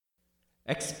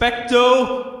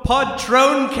Expecto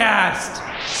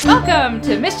Patroncast! Welcome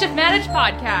to Mischief Managed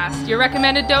Podcast, your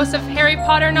recommended dose of Harry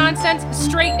Potter nonsense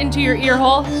straight into your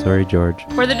earhole. Sorry, George.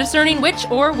 For the discerning witch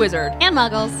or wizard. And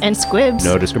muggles. And squibs.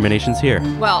 No discriminations here.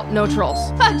 Well, no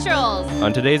trolls. Fuck trolls.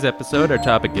 On today's episode, our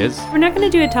topic is... We're not going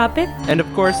to do a topic. And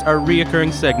of course, our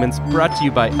reoccurring segments brought to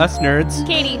you by us nerds.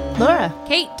 Katie. Laura.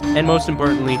 Kate. And most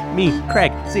importantly, me,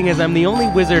 Craig, seeing as I'm the only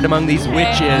wizard among these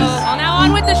witches. Well, now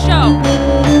on with the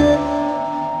show.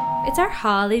 It's our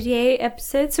holiday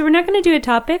episode, so we're not going to do a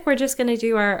topic. We're just going to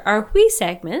do our wee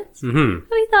segments. Mm-hmm.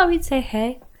 We thought we'd say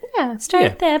hey. Yeah.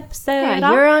 Start the episode Yeah,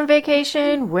 off. you're on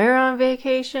vacation. We're on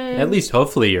vacation. At least,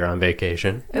 hopefully, you're on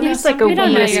vacation. At least like a we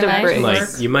don't know week's your of life. break.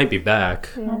 Like, you might be back.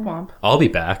 Womp. I'll be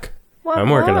back. I'm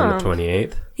working on the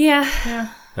 28th.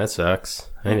 Yeah. That sucks.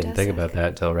 I didn't think about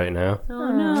that till right now.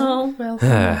 Oh, no.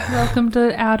 Welcome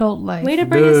to adult life. Way to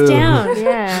bring us down.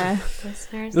 Yeah.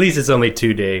 Listeners. At least it's only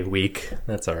 2-day week.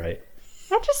 That's all right.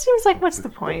 That just seems like, what's the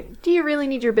point? Do you really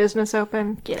need your business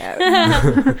open? Get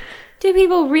out. Do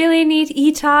people really need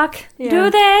e-talk? Yeah. Do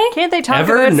they? Can't they talk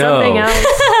Ever? about No. something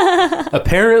else?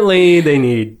 Apparently, they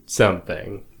need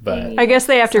something, but I guess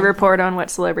they have to report on what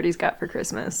celebrities got for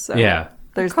Christmas. So yeah.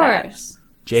 there's Of course.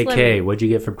 JK, what'd you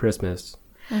get for Christmas?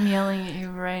 I'm yelling at you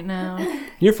right now.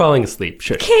 You're falling asleep.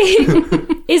 Shush.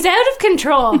 Is out of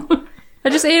control. I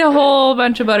just ate a whole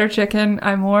bunch of butter chicken.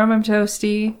 I'm warm, I'm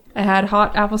toasty. I had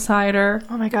hot apple cider.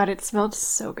 that. Oh my god, it smelled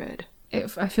so good.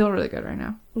 I feel really good right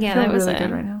now. Yeah, I feel that was really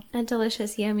good right now. a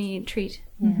delicious, yummy treat.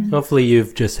 Hopefully,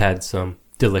 you've just had some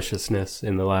deliciousness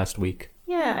in the last week.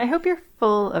 Yeah, I hope you're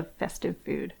full of festive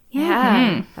food.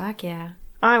 Yeah. Fuck yeah.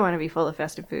 I want to be full of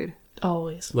festive food.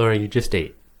 Always. Laura, you just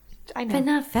ate. I know. But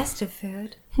not festive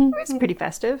food. It's pretty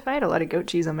festive. I had a lot of goat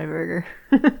cheese on my burger.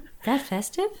 That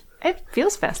festive? It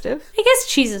feels festive. I guess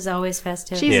cheese is always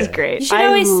festive. Cheese is Yeah. great. You should I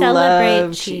always celebrate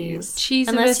love cheese. Cheese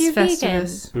Unless you're vegan.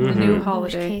 Festivus, the new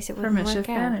holiday case it for wouldn't Mischief work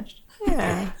out. Managed.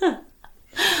 Yeah.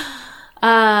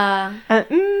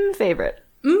 Favorite.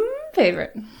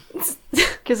 Favorite.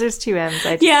 Because there's two M's.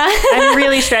 Yeah. I'm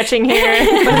really stretching here.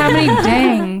 But how many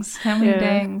dangs? How many Yeah.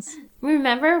 dangs?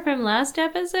 Remember from last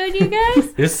episode, you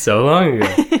guys? This is so long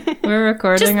ago. We're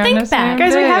recording Just on think the same back.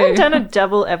 Guys, we day. haven't done a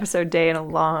double episode day in a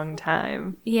long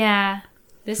time. Yeah.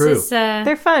 This True. is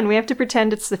They're fun. We have to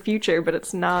pretend it's the future, but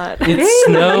it's not. It's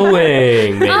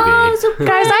snowing, maybe. Oh, so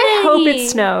Guys, I hope pretty. it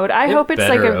snowed. I It hope it's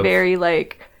like better a have. very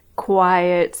like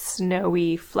quiet,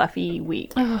 snowy, fluffy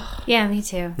week. Yeah, me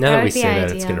too. Now that we would be say that,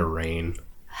 it's ideal. going to rain.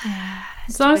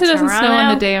 As long as it doesn't snow on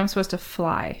Toronto. the day I'm supposed to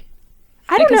fly.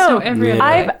 I don't can snow know. every other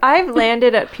I've day. I've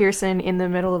landed at Pearson in the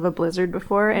middle of a blizzard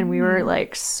before, and we were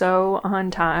like so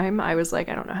on time. I was like,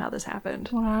 I don't know how this happened.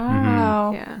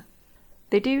 Wow. Yeah,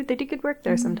 they do good work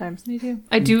there sometimes. They do.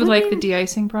 I do like the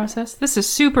de-icing process. This is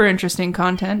super interesting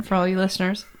content for all you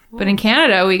listeners. But in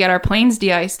Canada, we get our planes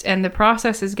de-iced, and the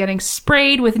process is getting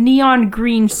sprayed with neon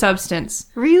green substance.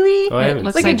 Really? Oh, I haven't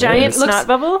looks Like a seen giant this. snot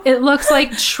bubble? It looks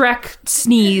like Shrek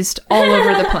sneezed all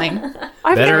over the plane.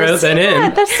 I've Better never out than seen in.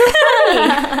 that. That's so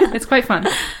funny. It's quite fun.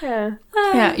 Yeah.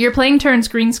 Yeah, your plane turns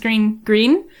green screen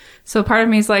green. So part of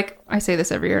me is like, I say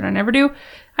this every year and I never do.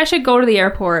 I should go to the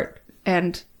airport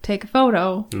and take a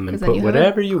photo. And then 'cause put you have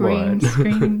whatever a you green want.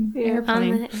 Screen On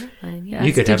airplane. the airplane, yeah.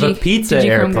 You could have a pizza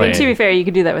Digi-Chrome airplane. To be fair, you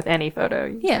could do that with any photo.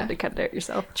 You just Yeah. have to cut it out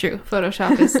yourself. True.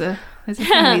 Photoshop is a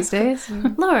thing these days.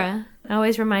 Laura,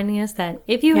 always reminding us that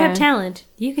if you Yeah. have talent,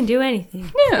 you can do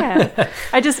anything. Yeah.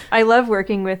 I love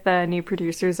working with new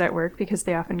producers at work because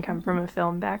they often come from a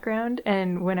film background.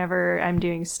 And whenever I'm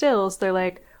doing stills, they're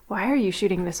like, why are you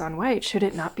shooting this on white? Should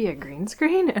it not be a green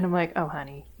screen? And I'm like, oh,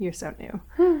 honey, you're so new.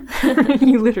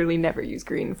 You literally never use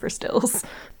green for stills.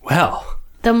 Well,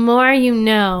 The more you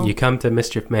know. you come to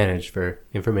Mischief Managed for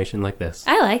information like this.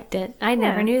 I liked it. I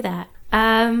never Yeah. knew that.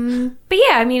 But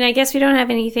yeah, I mean, I guess we don't have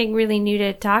anything really new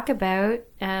to talk about.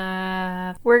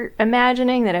 We're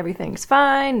imagining that everything's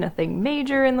fine, nothing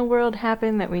major in the world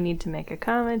happened that we need to make a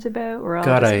comment about. We're all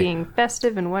God, just I- being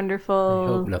festive and I wonderful.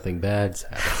 hope nothing bad's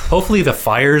happened. Hopefully the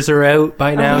fires are out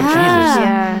by now. yeah. Jesus.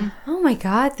 Yeah. Oh my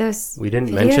god, those We didn't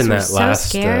videos mention were that so last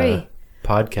scary.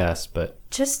 podcast, but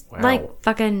Just Wow. like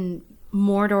fucking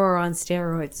Mordor on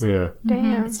steroids. yeah.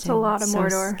 Damn, it's a lot of so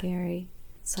Mordor. Scary.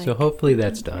 It's like So hopefully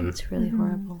that's done. it's really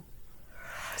horrible.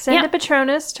 Send Yeah. a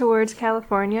Patronus towards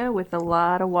California with a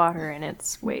lot of water in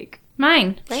its wake.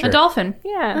 Mine. Sure. A dolphin.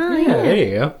 Yeah. Yeah, there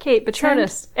you go. Kate,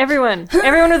 Patronus. Everyone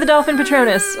with a dolphin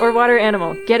Patronus or water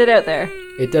animal. Get it out there.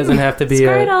 It doesn't have to be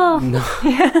Squirtle.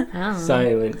 a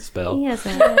silent spell. He has a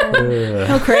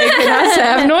Ugh. Craig, it has to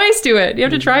have noise to it. You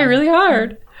have to try really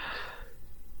hard.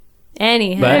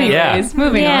 anyhow. But yeah, Anyways,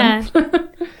 moving Yeah. on.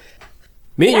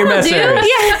 meet your messers. Yeah.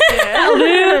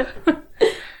 That'll do.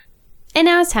 And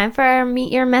now it's time for our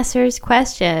Meet Your Messers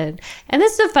question. And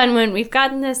this is a fun one. We've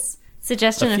gotten this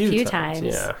suggestion a few times.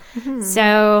 Yeah.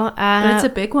 So, But it's a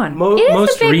big one. It is a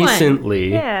Most big one.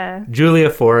 recently, Yeah. Julia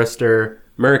Forrester,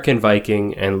 Merkin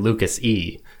Viking, and Lucas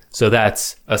E. So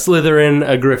that's a Slytherin,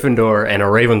 a Gryffindor, and a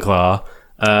Ravenclaw.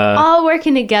 all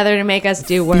working together to make us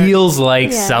do work. Feels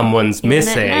like someone's Isn't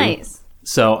missing. that nice?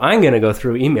 So I'm going to go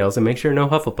through emails and make sure no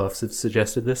Hufflepuffs have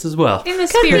suggested this as well. In the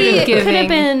spirit of giving. Could have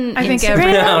been I think Instagram.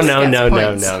 everyone else No.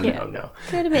 gets points. No.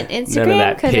 Could have been Instagram. None of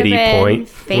that could pity have been point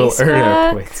Facebook. will earn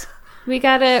our points. We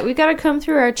gotta come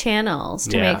through our channels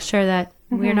to Yeah. make sure that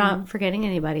we're not forgetting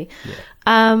anybody.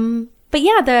 But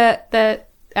yeah,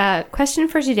 the question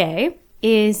for today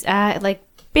is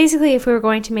basically if we were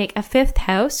going to make a fifth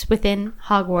house within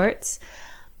Hogwarts,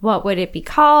 what would it be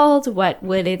called? What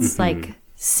would its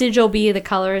sigil be? The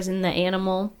colors and the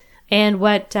animal, and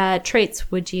what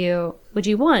traits would you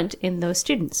want in those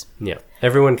students? Yeah.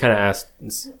 Everyone kind of asked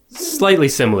slightly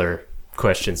similar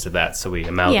questions to that, so we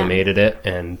amalgamated it,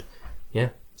 and yeah.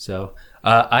 So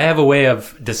I have a way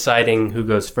of deciding who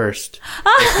goes first.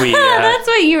 If we, That's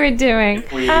what you were doing.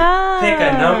 if we pick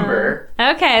a number.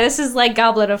 Okay, this is like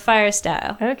Goblet of Fire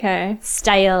style. Okay.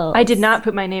 Style. I did not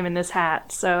put my name in this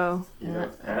hat, so. You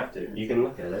don't have to. You can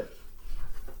look at it.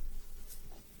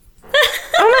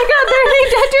 Oh my god,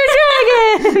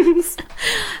 they're named after dragons!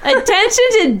 Attention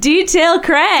to detail,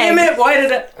 Craig. Damn it! Why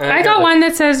did it? I got one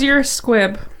that says you're a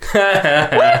squib.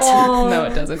 No,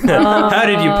 it doesn't. How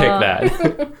did you pick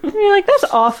that? You're like, that's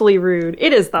awfully rude.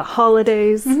 It is the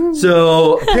holidays.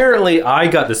 So apparently, I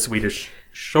got the Swedish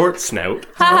short snout.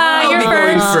 Haha, I'll you're be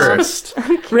going first.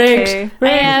 first. Okay. I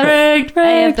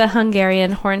have the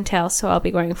Hungarian horntail, so I'll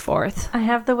be going fourth. I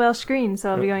have the Welsh green,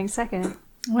 so I'll be going second.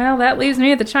 Well, that leaves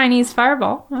me at the Chinese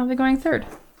fireball. I'll be going third.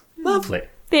 Lovely.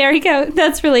 There you go.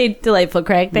 That's really delightful,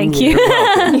 Craig. Thank you.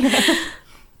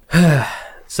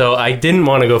 So I didn't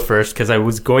want to go first because I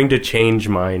was going to change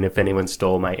mine if anyone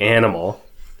stole my animal,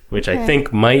 which I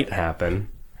think might happen.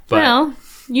 But Well,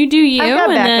 you do you, I've got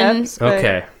and then backups. but-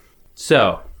 okay.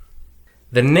 So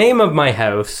the name of my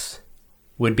house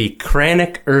would be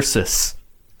Cranach Ursus.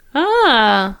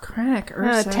 Cranach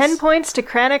Ursus. 10 points to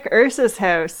Cranach Ursus'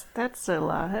 house. That's a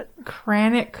lot.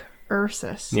 Cranach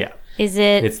Ursus. Yeah. is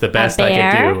it? It's the best a I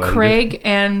bear? can do. Craig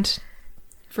and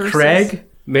versus. Craig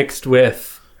mixed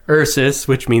with Ursus,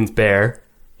 which means bear,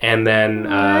 and then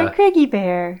Craigie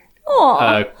Bear.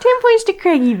 uh, 10 points to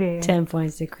Craigie Bear. 10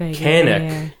 points to Craig.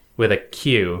 Canuck with a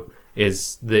Q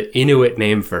is the Inuit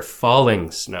name for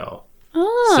falling snow.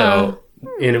 Oh. So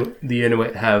the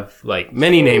Inuit have like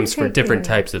many names for different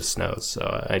types of snows.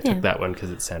 So I took that one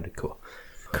because it sounded cool.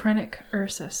 Cranach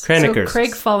Ursus. Cranach so Ursus.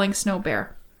 Craig Falling Snow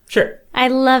Bear. Sure. I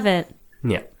love it.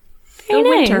 Yeah. Very the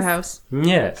nice. winter house.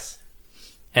 Yes.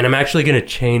 And I'm actually going to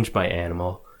change my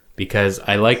animal because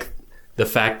I like the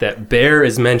fact that bear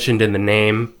is mentioned in the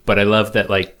name, but I love that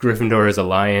like Gryffindor is a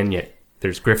lion, yet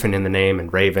there's Griffin in the name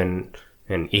and Raven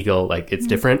and Eagle. Like it's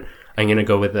different. I'm going to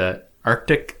go with the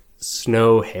Arctic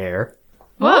snow hare.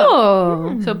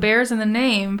 Whoa. So bear's in the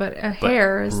name, but a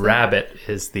hare is Rabbit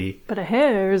is the... But a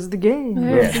hare is the game.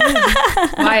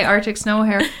 why Arctic snow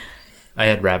hare. I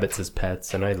had rabbits as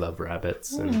pets, and I love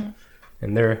rabbits, and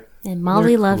they're And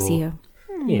Molly They're loves cool. you.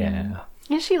 yeah.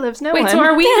 Yeah, she lives no Wait, one. so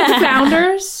are we the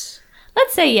founders?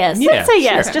 Let's say yes. Yeah. Let's say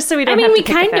yes, sure. just so we I don't mean, have we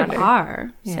to pick a kind of founder.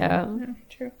 are. So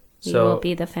True. we So- will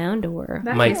be the founder.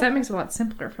 That, My- that makes it a lot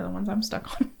simpler for the ones I'm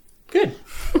stuck on. Good.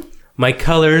 My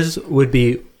colors would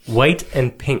be white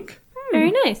and pink.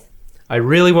 Very nice. I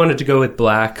really wanted to go with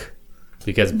black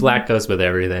because black goes with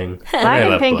everything. Black I and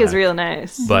love pink is black. real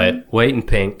nice. But white and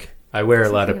pink, I wear a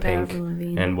lot of Think about pink, Avril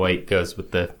Lavigne. and white goes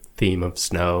with the theme of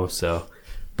snow. So,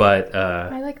 but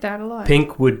I like that a lot.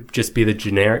 pink would just be the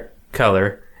generic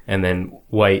color, and then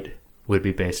white would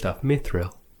be based off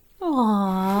Mithril.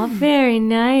 Aw, very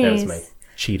nice. That was my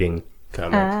cheating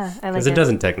comment I like because it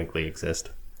doesn't technically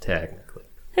exist, technically,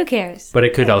 Who cares? but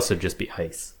it could also just be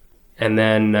ice. And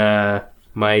then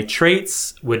my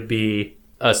traits would be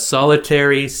a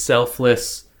solitary,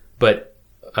 selfless, but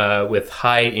with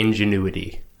high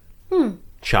ingenuity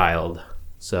child.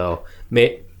 So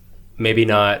maybe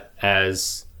not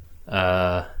as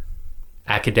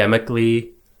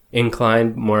academically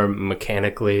inclined, more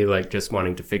mechanically, like just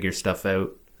wanting to figure stuff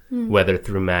out, whether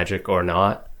through magic or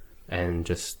not, and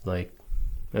just like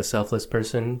a selfless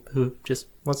person who just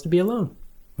wants to be alone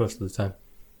most of the time.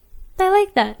 I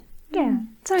like that. Yeah.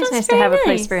 It's always That's nice to very have a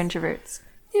place nice. for introverts.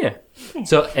 Yeah.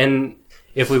 So, and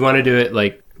if we want to do it,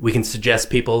 like, we can suggest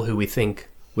people who we think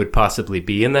would possibly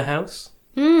be in the house.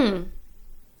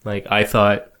 Like, I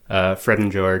thought Fred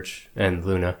and George and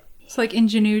Luna It's like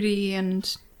ingenuity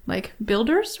and like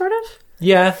builders, sort of.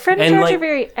 Yeah, Fred and and George like are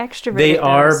very extroverted. they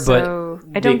are, so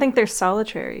but I don't they- think they're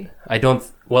solitary. I don't.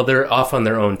 Well, they're off on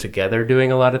their own together,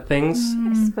 doing a lot of things.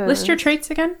 I suppose. List your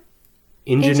traits again.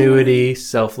 Ingenuity,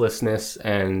 selflessness,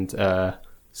 and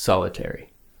solitary.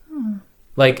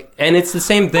 Like, and it's the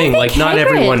same thing. Like, not Hagrid.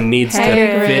 everyone needs to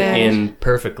Hagrid. fit in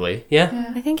perfectly.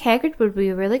 Yeah, I think Hagrid would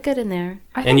be really good in there.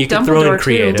 I and you think could throw in Dumbledore, too.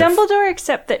 creative. Dumbledore,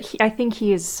 except that I think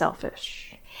he is selfish.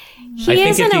 He I think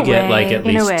is if in you a get way. like at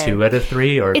In a least way. 2 out of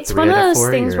 3 or It's 3 one of out of those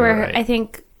 4, things you're where right. I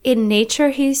think in nature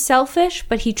he's selfish,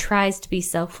 but he tries to be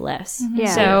selfless. Yeah.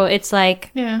 So it's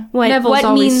like, Yeah. What- Neville's what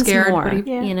always means scared, more, but he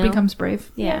Yeah. you know? becomes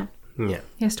brave. yeah. Yeah.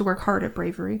 He has to work hard at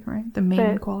bravery, right? The main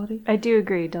But- quality. I do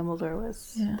agree. Dumbledore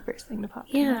was Yeah. the first thing to pop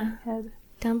Yeah. in my head.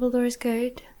 Dumbledore's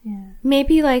good. Yeah.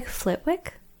 Maybe like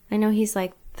Flitwick. I know he's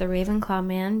like the Ravenclaw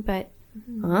man, but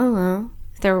I don't know.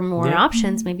 If there were more Yeah.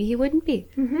 options, maybe he wouldn't be.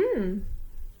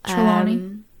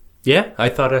 Trelawney. Yeah, I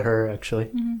thought of her actually.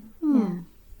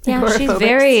 Yeah, she's Agoraphobics.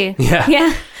 very. Yeah.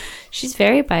 Yeah, she's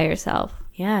very by herself.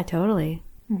 Yeah, totally.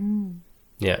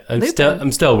 Yeah,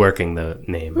 I'm still working the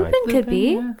name, Lupin could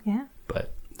be. Yeah. Yeah.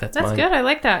 but that's That's mine. good. I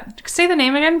like that. Say the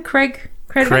name again. Craig.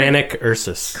 Kranich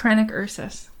Ursus. Krennic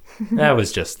Ursus. That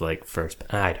was just like first.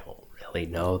 I don't really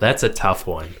know. That's a tough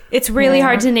one. It's really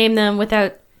hard to name them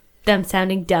without them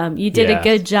sounding dumb. You did Yeah. a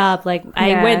good job. Like I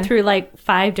Yeah. went through like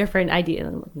 5 different ideas.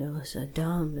 I'm like, no, this is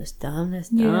dumb. This dumb. This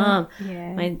dumb.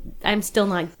 Yeah. I'm still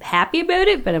not happy about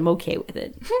it, but I'm okay with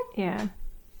it. Yeah.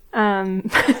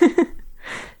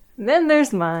 Then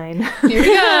there's mine. Here we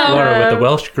go. Laura with the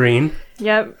Welsh green.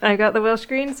 Yep, I got the Welsh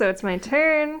green, so it's my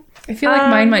turn. I feel like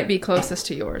mine might be closest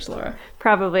to yours, Laura.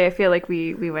 Probably. I feel like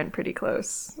we went pretty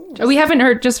close. We haven't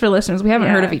heard, just for listeners, we haven't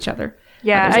Yeah. heard of each other.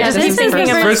 Yeah, Yeah, I just this was is the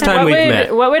thinking first- of First time we've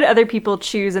met. What would other people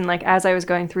choose? And like as I was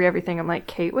going through everything, I'm like,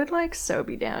 Kate would like so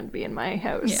be down to be in my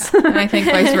house. Yeah. And I think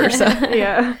vice versa.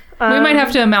 Yeah. We might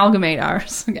have to amalgamate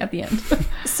ours at the end.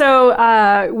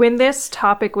 So when this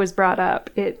topic was brought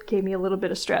up, it gave me a little bit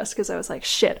of stress because I was like,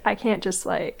 shit, I can't just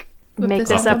like make this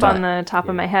this off up the on the top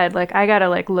of my head. Like I gotta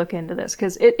like look into this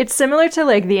because it's similar to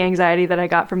like the anxiety that I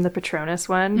got from the Patronus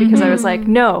one because I was like,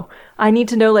 no, I need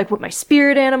to know like what my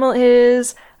spirit animal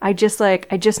is. I just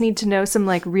need to know some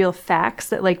like real facts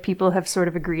that like people have sort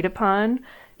of agreed upon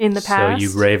in the So past. you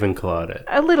Ravenclawed it.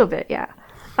 A little bit, yeah.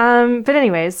 But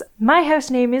anyways, my house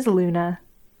name is Luna.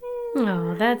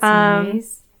 Oh, that's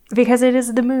nice. Because it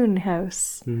is the moon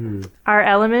house. Our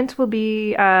element will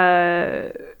be,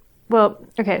 well,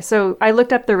 okay, so I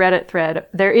looked up the Reddit thread.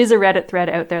 There is a Reddit thread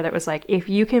out there that was like, if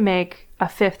you can make a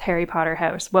 5th Harry Potter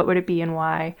house, what would it be and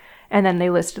why? And then they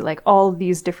listed like all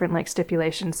these different like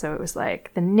stipulations. So it was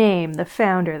like the name, the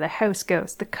founder, the house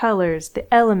ghost, the colors,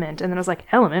 the element. And then I was like,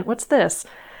 element? What's this?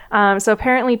 So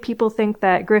apparently people think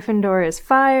that Gryffindor is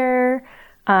fire,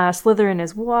 Slytherin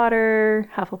is water,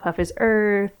 Hufflepuff is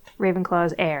earth, Ravenclaw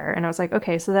is air. And I was like,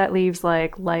 okay, so that leaves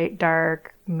like light,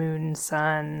 dark, moon,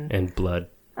 sun, And blood.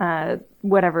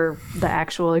 whatever the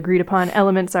actual agreed upon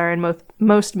elements are in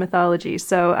most mythology.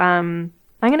 So I'm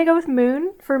going to go with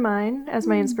moon for mine as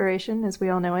my inspiration. As we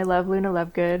all know, I love Luna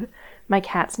Lovegood. My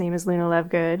cat's name is Luna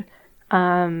Lovegood.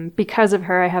 Because of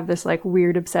her, I have this like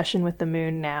weird obsession with the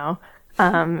moon now.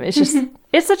 It's just,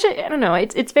 it's such a, I don't know,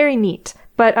 it's very neat.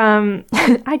 But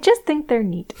I just think they're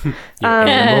neat. Your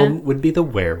animal would be the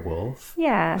werewolf.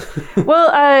 Yeah.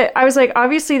 Well, I was like,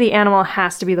 obviously the animal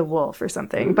has to be the wolf or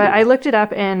something. But I looked it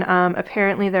up and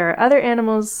apparently there are other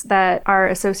animals that are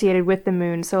associated with the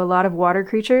moon. So a lot of water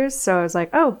creatures. So I was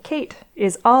like, oh, Kate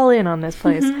is all in on this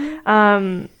place.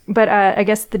 But I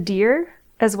guess the deer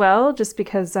as well, just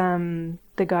because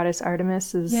the goddess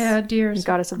Artemis is deers.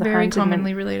 goddess of the very hunt. and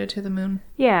commonly related to the moon.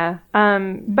 yeah.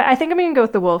 But I think I'm going to go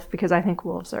with the wolf because I think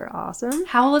wolves are awesome.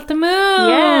 Howl at the moon.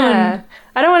 Yeah.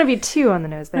 I don't want to be too on the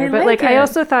nose there, I but like like I it.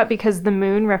 also thought because the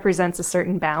moon represents a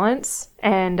certain balance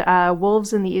and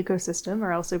wolves in the ecosystem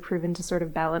are also proven to sort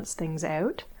of balance things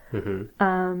out.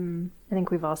 I think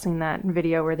we've all seen that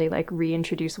video where they like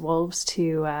reintroduce wolves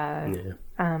to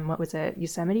what was it,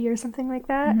 Yosemite or something like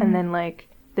that, and then like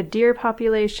the deer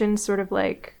population sort of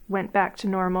like went back to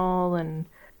normal and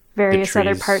various other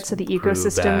trees parts of the grew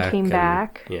ecosystem came and-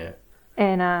 back. Yeah,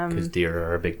 And because deer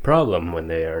are a big problem when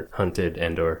they are hunted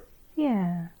and or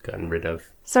yeah. gotten rid of.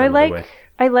 So some other way.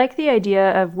 I like the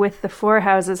idea of with the 4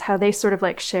 houses how they sort of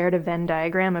like shared a Venn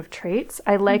diagram of traits.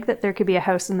 I like that there could be a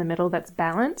house in the middle that's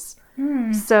balance.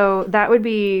 So that would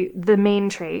be the main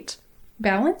trait.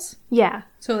 Balance? Yeah.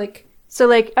 So, like, So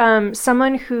like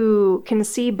someone who can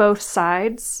see both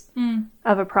sides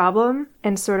of a problem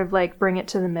and sort of like bring it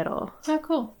to the middle, oh,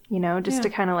 cool. you know, just Yeah. to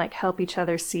kind of like help each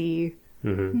other see.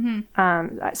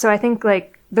 Mm-hmm. So I think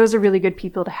like those are really good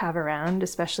people to have around,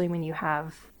 especially when you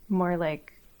have more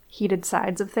like heated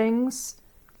sides of things.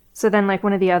 So then like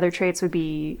one of the other traits would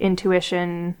be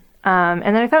intuition. And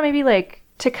then I thought maybe like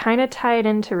to kind of tie it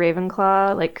into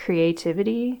Ravenclaw, like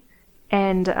creativity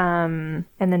and then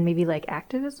maybe like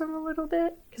activism a little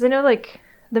bit. Because I know like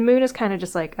the moon is kind of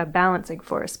just like a balancing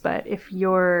force, but if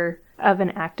you're of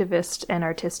an activist and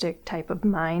artistic type of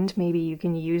mind, maybe you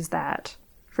can use that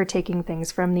for taking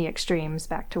things from the extremes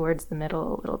back towards the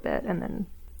middle a little bit and then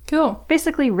Cool.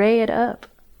 basically ray it up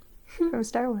from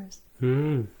Star Wars.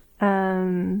 Hmm.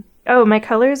 Oh, my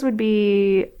colors would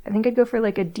be, I think I'd go for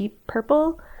like a deep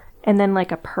purple and then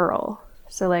like a pearl.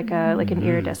 So like an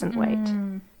iridescent white.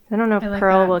 I don't know if I like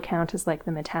pearl that. will count as like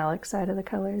the metallic side of the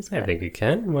colors. I But think it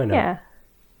can. Why not? yeah.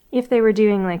 If they were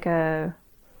doing like an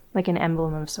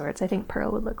emblem of sorts, I think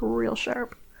pearl would look real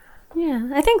sharp. Yeah,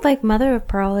 I think like mother of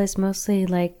pearl is mostly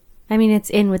like, I mean, it's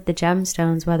in with the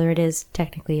gemstones, whether it is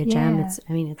technically a gem. Yeah.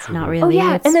 It's not really. Oh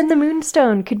yeah, it's, and then the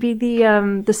moonstone could be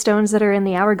the stones that are in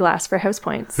the hourglass for house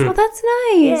points. oh, that's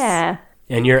nice. Yeah.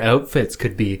 And your outfits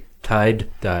could be dyed.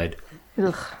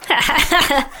 Ugh.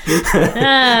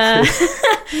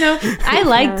 No. I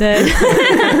liked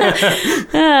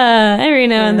it. Every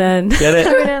now and then. Get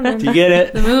it? Do you get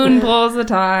it? The moon pulls the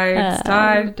tides.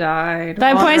 Tide, died.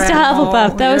 5 points to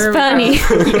Hufflepuff. That was funny.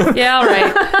 Yeah, all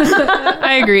right.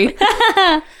 I agree.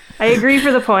 I agree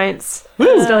for the points.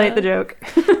 Still hate the joke.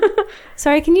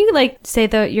 Sorry, can you like say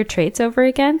your traits over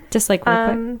again? Just like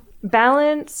real quick.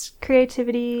 Balance,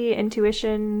 creativity,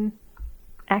 intuition,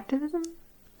 activism?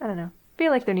 I don't know. I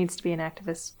feel like there needs to be an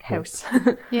activist house.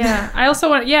 Yeah. I also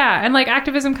want, and like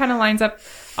activism kind of lines up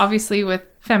obviously with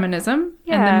feminism.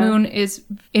 Yeah. And the moon is,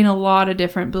 in a lot of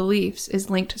different beliefs, is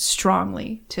linked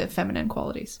strongly to feminine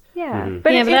qualities. Yeah. Mhm.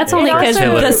 But Yeah, it- but that's it only because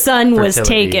also- the sun was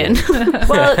Fertility. taken.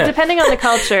 Well, depending on the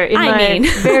culture, in I my mean.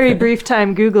 very brief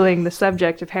time Googling the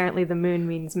subject, apparently the moon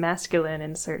means masculine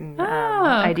in certain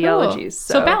ideologies.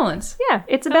 Cool. So balance. Yeah,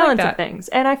 it's a I like balance that. of things.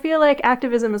 And I feel like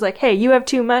activism is like, hey, you have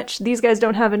too much, these guys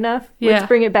don't have enough, Yeah. let's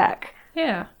bring it back.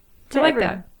 Yeah. to I like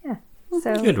everyone. that. Yeah.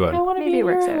 So Good one. I want to Maybe be it in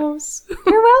works your out. house.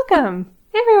 you're welcome.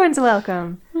 Everyone's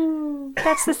welcome.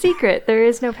 That's the secret. There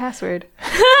is no password.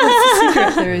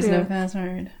 There is no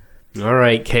password. All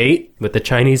right, Kate, with the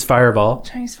Chinese fireball.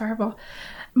 Chinese fireball.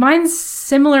 Mine's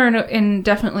similar in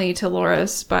definitely to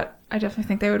Laura's, but I definitely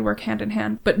think they would work hand in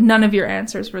hand. But none of your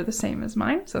answers were the same as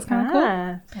mine, so that's kind of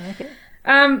I like it.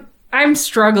 cool. I'm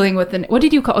struggling with the. What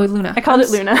did you call? Oh, Luna. I called it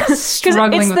Luna. Because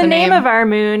struggling it's with the the name name. of our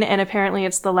moon, and apparently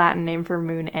it's the Latin name for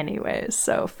moon anyways,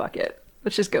 so fuck it.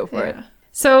 Let's just go for it.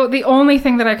 So the only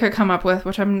thing that I could come up with,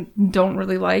 which I don't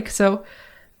really like, so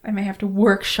I may have to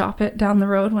workshop it down the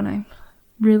road when I'm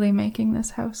really making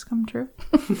this house come true,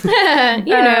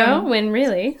 when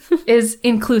really. is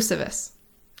inclusivist.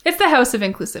 It's the house of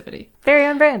inclusivity. Very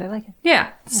on brand. I like it.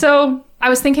 Yeah. So I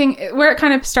was thinking where it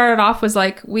kind of started off was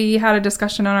like we had a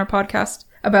discussion on our podcast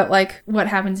about like what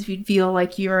happens if you feel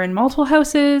like you're in multiple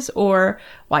houses, or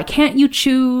why can't you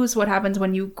choose? What happens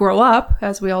when you grow up,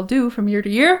 as we all do from year to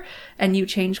year, and you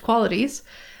change qualities.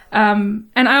 And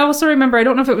I also remember, I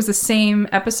don't know if it was the same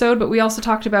episode, but we also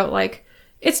talked about like,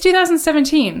 it's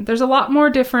 2017. There's a lot more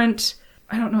different,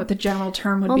 I don't know what the general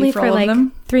term would Only be for for all like of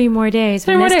them. 3 more days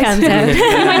 3 when more this days. comes out.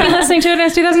 You might be listening to it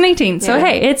as 2018. So Yeah.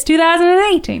 hey, it's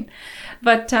 2018.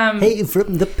 But Hey,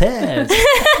 from the past.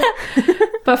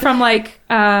 but from like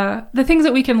the things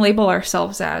that we can label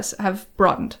ourselves as have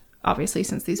broadened, obviously,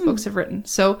 since these books have written.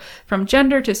 So from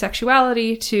gender to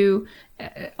sexuality to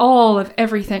all of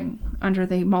everything under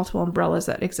the multiple umbrellas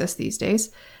that exist these days.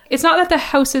 It's not that the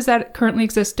houses that currently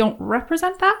exist don't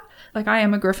represent that. Like I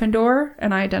am a Gryffindor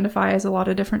and I identify as a lot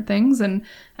of different things, and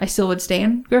I still would stay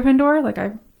in Gryffindor. Like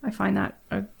I find that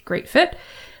a great fit.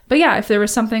 But yeah, if there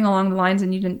was something along the lines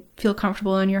and you didn't feel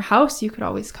comfortable in your house, you could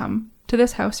always come to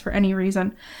this house for any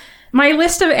reason. My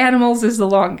list of animals is the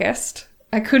longest.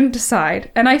 I couldn't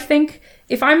decide. And I think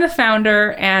if I'm the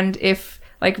founder and if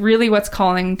like really what's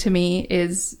calling to me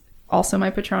is also my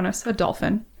Patronus, a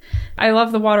dolphin. I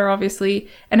love the water, obviously.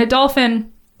 And a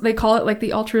dolphin, they call it like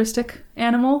the altruistic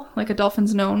animal. Like a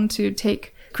dolphin's known to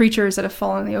take creatures that have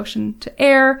fallen in the ocean to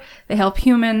air. They help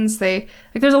humans. There's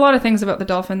a lot of things about the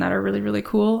dolphin that are really, really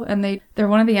cool. And they're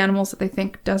one of the animals that they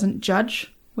think doesn't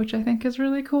judge, which I think is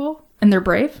really cool. And they're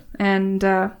brave. And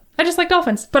I just like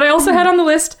dolphins. But I also had on the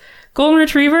list golden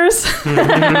retrievers,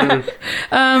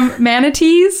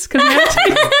 manatees, because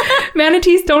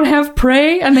manatees don't have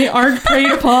prey and they aren't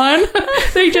preyed upon.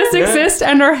 They just exist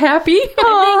and are happy.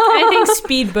 I think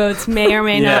speedboats may or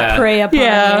may Yeah. not prey upon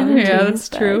Yeah, the energies, that's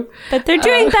but- true. But they're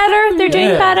doing better. They're doing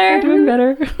Yeah. better. Doing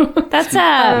better. That's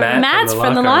Matt Matt's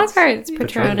from the Lockhart's Lockhart's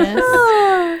Patronus.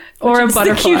 Or a It's the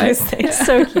butterfly. cutest thing. It's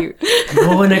so cute.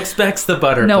 No one expects the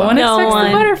butterfly. No one No expects the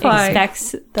one butterfly.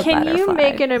 expects the Can you butterfly.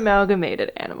 make an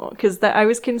amalgamated animal? Because I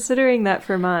was considering that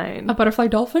for mine. A butterfly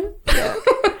dolphin?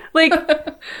 Like,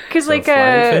 because So like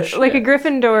flying a fish? like a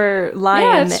Gryffindor lion,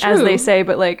 Yeah, it's as true. they say.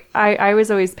 But like, I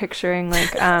was always picturing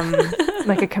like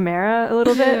a chimera a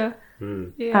little bit.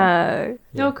 Yeah.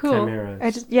 Oh, cool.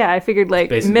 Chimeras. I figured like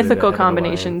Basically the mythical head of a lion.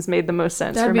 combinations made the most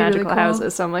sense That'd for be really magical cool.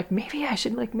 houses. So I'm like, maybe I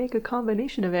should like make a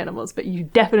combination of animals. But you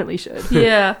definitely should.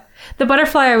 Yeah. The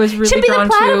butterfly I was really Should be the drawn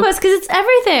platypus because it's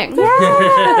everything.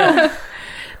 to.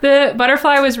 The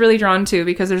butterfly I was really drawn to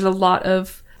because there's a lot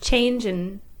of Change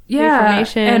and information.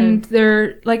 information. And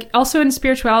they're like also in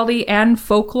spirituality and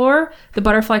folklore, the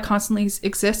butterfly constantly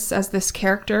exists as this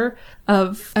character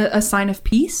of a sign of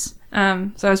peace.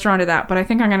 So I was drawn to that, but I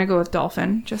think I'm going to go with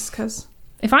dolphin just because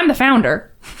if I'm the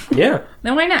founder, Yeah,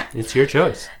 then why not? it's your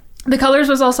choice. The colors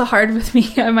was also hard with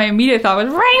me. My immediate thought was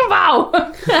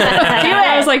rainbow.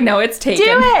 I was like, no, it's taken.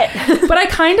 Do it. But I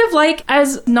kind of like,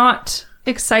 as not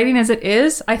exciting as it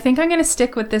is, I think I'm going to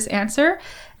stick with this answer.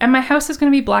 And my house is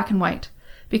going to be black and white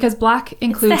because black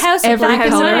includes house of every black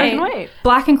and color. white. White.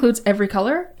 Black includes every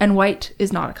color, and white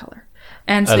is not a color.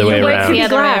 And so Other way you around. could be the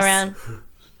other way glass. around.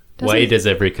 White is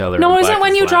every color. No, and isn't black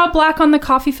when is you black. draw black on the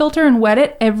coffee filter and wet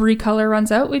it, every color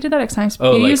runs out? We did that next time.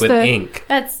 Oh, You like use with the- ink,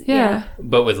 That's Yeah.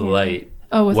 but with light.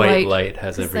 Oh, with White light. light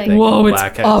has like- everything. Whoa, it's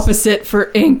Black has- opposite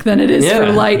for ink than it is Yeah.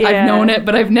 for light. Yeah. I've known it,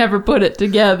 but I've never put it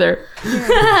together.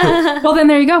 Well, then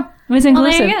there you go. It was Well,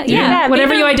 inclusive. there you go. Yeah. Whatever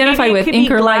maybe- you identify maybe it with, could ink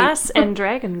be or light. glass and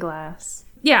dragon glass.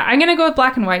 Yeah, I'm gonna go with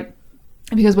black and white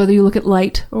because whether you look at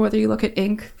light or whether you look at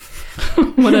ink,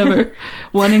 whatever,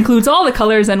 one includes all the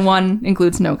colors and one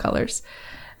includes no colors,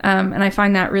 and I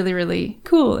find that really, really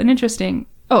cool and interesting.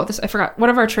 Oh, I forgot. One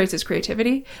of our traits is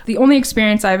creativity. The only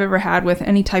experience I've ever had with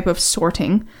any type of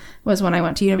sorting was when I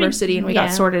went to university and we got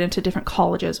Yeah. sorted into different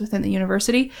colleges within the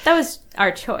university. That was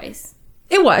our choice.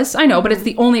 It was, I know, but it's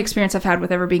the only experience I've had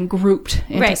with ever being grouped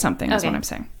into Right. something, is Okay. what I'm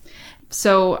saying.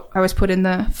 So I was put in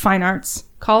the fine arts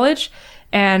college,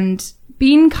 and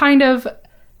being kind of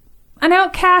an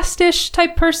outcast-ish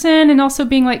type person, and also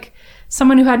being like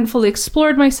someone who hadn't fully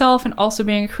explored myself, and also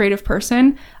being a creative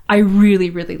person, I really,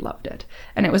 really loved it.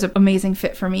 And it was an amazing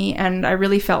fit for me, and I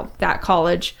really felt that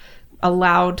college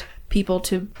allowed people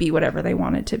to be whatever they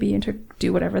wanted to be and to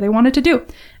do whatever they wanted to do.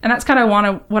 And that's kind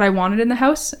of what I wanted in the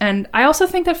house. And I also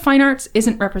think that fine arts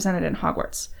isn't represented in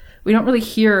Hogwarts. We don't really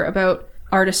hear about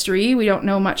artistry. We don't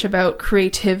know much about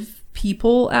creative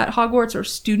people at Hogwarts or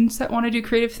students that want to do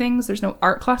creative things. There's no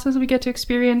art classes we get to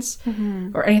experience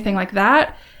or anything like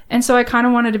that. And so I kind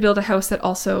of wanted to build a house that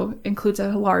also includes a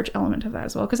large element of that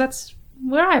as well, because that's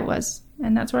where I was.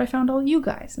 And that's where I found all you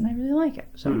guys, and I really like it.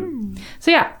 So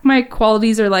yeah, my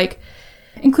qualities are like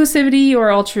inclusivity or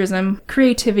altruism,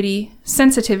 creativity,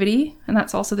 sensitivity, and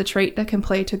that's also the trait that can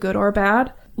play to good or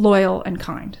bad, loyal, and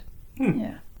kind.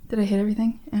 Yeah. Did I hit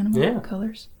everything? Animal Yeah.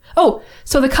 colors. Oh,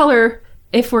 so the color,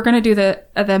 if we're going to do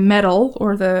the metal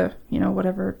or the,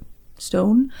 whatever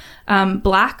stone,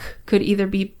 black could either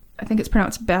be, I think it's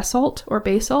pronounced basalt or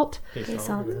basalt.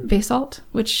 Basalt,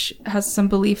 which has some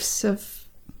beliefs of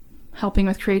helping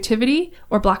with creativity,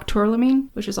 or black tourmaline,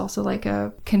 which is also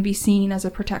can be seen as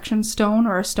a protection stone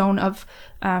or a stone of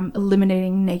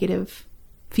eliminating negative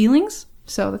feelings.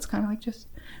 So that's kind of like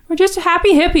we're just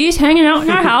happy hippies hanging out in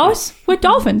our house with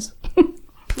dolphins.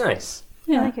 Nice.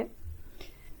 Yeah. I like it.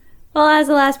 Well, as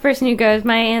the last person who goes,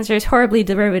 my answer is horribly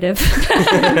derivative.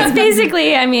 It's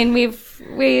basically, I mean,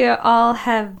 we all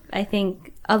have, I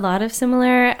think, a lot of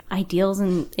similar ideals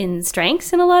in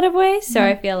strengths in a lot of ways. So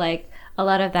I feel like a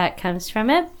lot of that comes from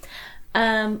it.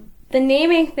 The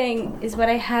naming thing is what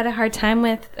I had a hard time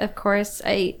with. Of course,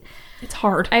 It's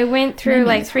hard. I went through Naming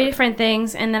like is 3 different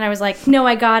things, and then I was like, no,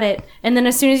 I got it. And then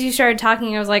as soon as you started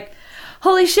talking, I was like,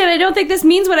 holy shit, I don't think this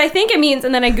means what I think it means.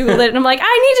 And then I Googled it, and I'm like,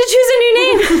 I need to choose a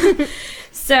new name.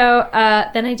 So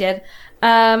then I did.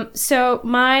 So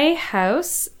my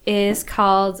house is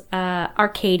called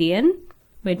Arcadian,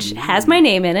 which has my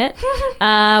name in it,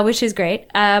 which is great.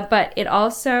 But it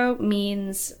also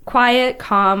means quiet,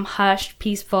 calm, hushed,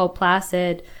 peaceful,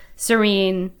 placid,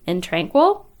 serene, and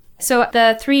tranquil. So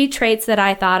the 3 traits that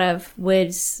I thought of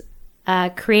was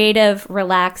creative,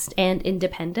 relaxed, and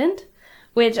independent,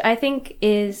 which I think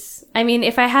is, I mean,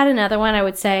 if I had another one, I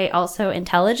would say also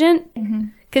intelligent.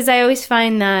 Because I always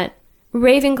find that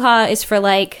Ravenclaw is for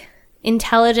like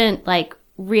intelligent, like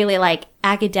really like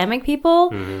academic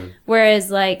people, whereas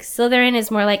like Slytherin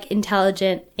is more like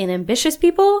intelligent and ambitious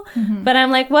people. But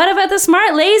I'm like, what about the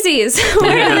smart lazies?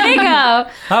 Where do they go?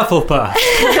 Hufflepuff.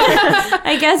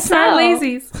 I guess Smart so.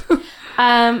 lazies.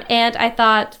 And I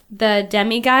thought the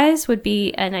demi-guys would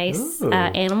be a nice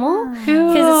animal.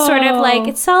 Because it's sort of like,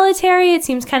 it's solitary, it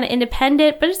seems kind of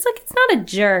independent, but it's like, it's not a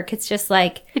jerk. It's just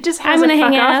like, It just I'm has a gonna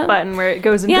fuck hang off out. button where it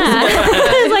goes invisible. yeah.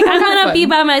 It's like, I'm going to be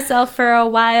by myself for a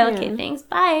while. Okay, thanks,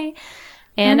 bye.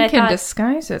 And I can thought,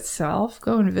 disguise itself,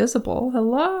 go invisible.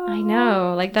 Hello. I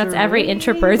know, like that's every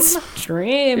introvert's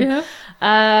dream. Yeah.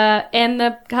 And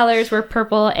the colors were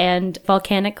purple and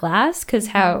volcanic glass because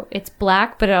how it's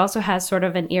black, but it also has sort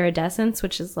of an iridescence,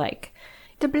 which is like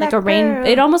a rain.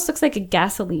 It almost looks like a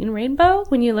gasoline rainbow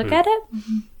when you look at it,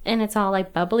 and it's all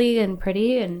like bubbly and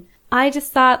pretty. And I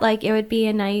just thought like it would be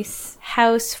a nice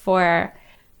house for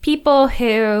people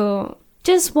who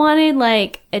just wanted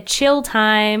like a chill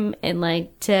time and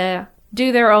like to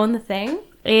do their own thing.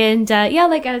 And yeah,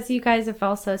 like as you guys have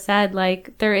also said,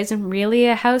 like there isn't really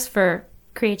a house for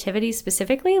creativity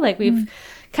specifically. Like we've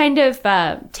kind of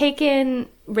taken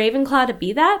Ravenclaw to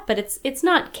be that, but it's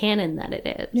not canon that it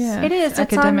is. Yeah. It is. It's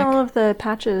academic. on all of the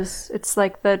patches. It's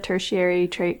like the tertiary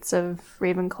traits of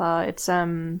Ravenclaw. It's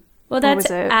Well, what that's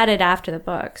was it? added after the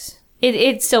books.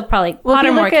 It's still probably Well, if you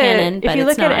Pottermore look at, canon, but if you it's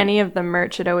look not. at any of the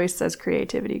merch, it always says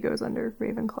creativity goes under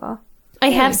Ravenclaw. I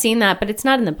have seen that, but it's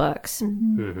not in the books.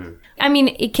 I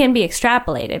mean, it can be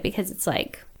extrapolated because it's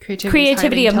like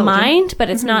creativity of mind, but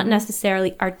it's not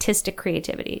necessarily artistic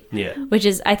creativity. Yeah. Which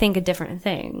is, I think, a different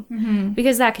thing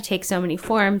because that could take so many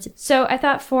forms. So I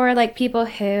thought for like people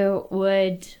who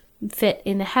would fit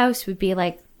in the house would be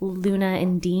like Luna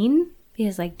and Dean,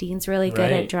 because like Dean's really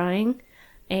good Right. at drawing.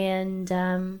 And,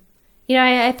 you know,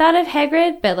 I thought of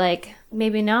Hagrid, but like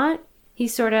maybe not. He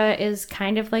sort of is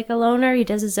kind of like a loner. He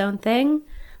does his own thing.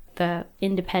 The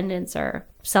independence or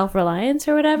self-reliance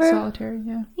or whatever. Solitary,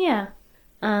 yeah. Yeah.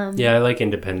 Yeah, I like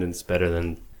independence better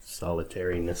than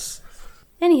solitariness.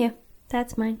 Anywho,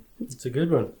 that's mine. It's a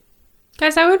good one.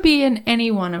 Guys, I would be in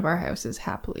any one of our houses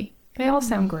happily. They all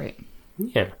sound great.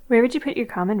 Yeah. Where would you put your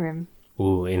common room?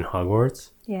 Ooh, in Hogwarts?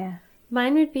 Yeah.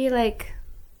 Mine would be like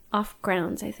off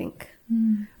grounds, I think.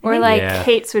 Or like, Yeah.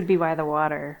 Kate's would be by the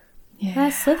water. Yeah.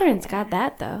 Slytherin's got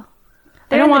that though.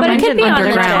 I don't want but it mine could be on the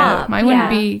underground. top, Mine wouldn't yeah.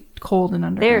 be cold and They're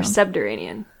underground.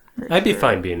 subterranean. I'd be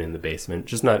fine being in the basement,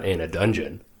 just not in a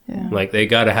dungeon. Yeah. Like, they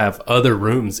gotta have other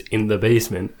rooms in the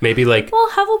basement. Maybe, like, Well,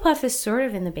 Hufflepuff is sort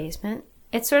of in the basement.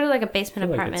 It's sort of like a basement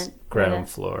like apartment. it's ground where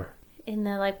floor. in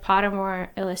the like Pottermore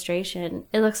illustration,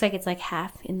 it looks like it's like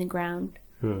half in the ground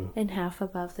and half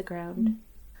above the ground.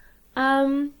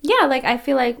 Yeah, like I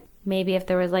feel like maybe if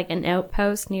there was like an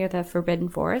outpost near the Forbidden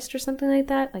Forest or something like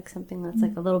that, like something that's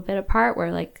like a little bit apart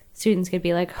where like students could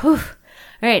be like, "Whew, all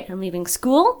right, I'm leaving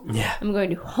school. Yeah. I'm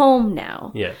going to home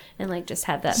now." Yeah. And like just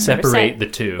have that sort of Separate set- the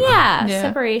two. Yeah, Yeah.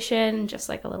 separation, just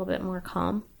like a little bit more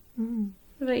calm.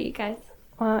 What about you guys?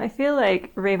 Well, I feel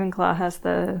like Ravenclaw has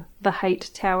the height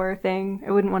tower thing.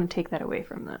 I wouldn't want to take that away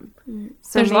from them.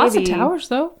 So There's lots of towers,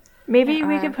 though. Maybe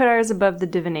we could put ours above the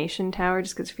divination tower,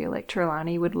 just because I feel like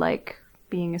Trelawney would like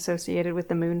being associated with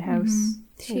the moon house.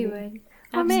 She would.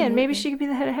 Oh man, maybe she could be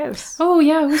the head of house. Oh,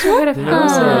 yeah. Who's your head of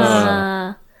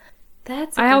house?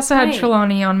 That's. a I good also had point.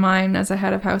 Trelawney on mine as a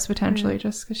head of house, potentially,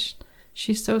 just because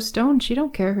she's so stoned. She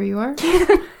don't care who you are.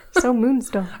 So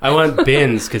Moonstone. I want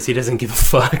Bins, because he doesn't give a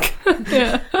fuck.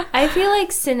 I feel like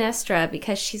Sinistra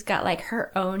because she's got like her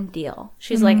own deal.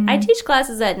 She's like, I teach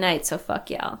classes at night, so fuck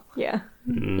y'all. Yeah.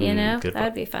 You know, good that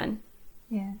would be fun.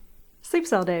 Yeah.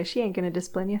 Sleeps all day. She ain't gonna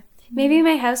discipline you. Maybe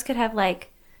my house could have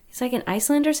like it's like in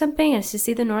Iceland or something, and it's to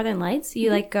see the northern lights.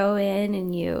 You like go in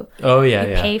and you Oh, yeah,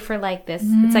 yeah. pay for like this.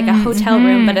 It's like a hotel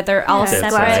room, but they're all That's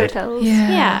separate. right. hotels.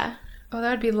 Yeah. Oh, that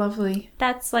would be lovely.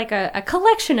 That's like a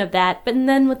collection of that, but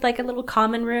then with like a little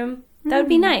common room. That would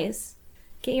be nice.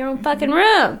 Get your own fucking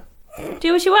room.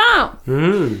 Do what you want.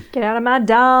 Mm, Get out of my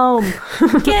dome.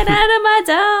 Get out of my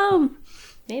dome.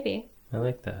 Maybe. I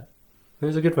like that. That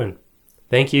was a good one.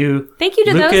 Thank you, Thank you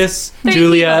to Lucas, those 3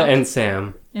 Julia, people. and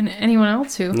Sam. And anyone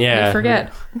else who Yeah. we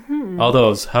forget. All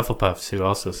those Hufflepuffs who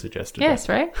also suggested Yes,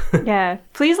 right? Yeah.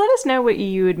 Please let us know what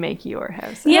you would make your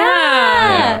house.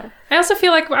 Yeah. I also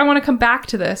feel like I want to come back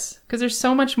to this because there's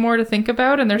so much more to think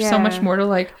about and there's so Yeah. much more to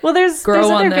like. Well, there's Grow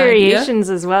on other the variations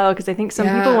as well, because I think some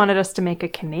Yeah. people wanted us to make a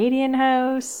Canadian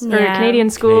house or Yeah. a Canadian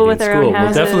school Canadian with our school. own We'll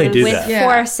houses. definitely do With that. Yeah.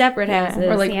 4 separate Yeah. houses.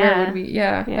 Or like, yeah. where would we?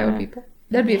 Yeah, Yeah.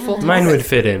 that'd be a full. Mine would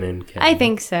fit in Canada. I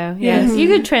think so. Yes. You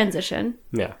could transition.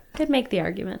 Yeah. Could make the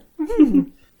argument.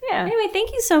 Yeah. Anyway,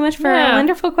 thank you so much for Yeah. a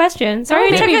wonderul question. Sorry That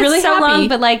it made took me us really so happy. long,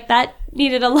 but like that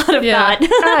needed a lot of Yeah. thought.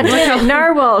 God damn it,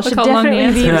 narwhal should how long the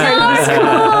definitely be answer part of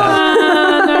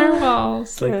this. Narwhals.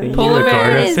 It's like the Polar unicorn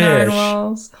of bears, fish.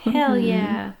 narwhals. Hell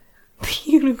yeah.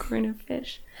 Unicorn of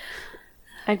fish.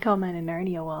 I'd call mine a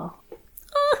Narnia wall.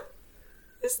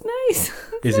 It's nice.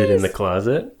 Is it in the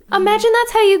closet? Imagine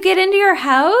that's how you get into your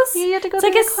house. Yeah, you have to go It's to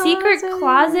like a the secret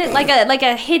closet. closet, like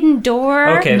a hidden door.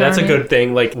 Okay, that's a Narnia. good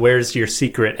thing. Like, where's your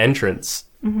secret entrance?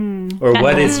 Or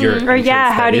what is your Or entrance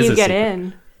yeah, how that do is you a get secret?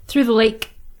 in? Through the lake.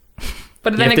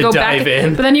 But then have to dive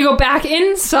in. But then you go back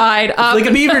inside. Up. like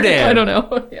a beaver dam. I don't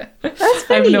know. Yeah.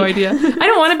 I have no idea. I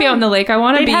don't want to be out in the lake. I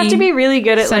want to They'd be. have to be really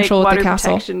good at like central with the water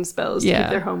castle. protection spells to Yeah. keep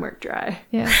their homework dry.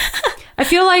 Yeah. I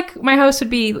feel like my house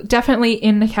would be definitely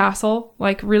in the castle,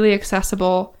 like really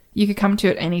accessible. You could come to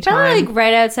it anytime. Probably like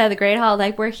right outside the Great Hall.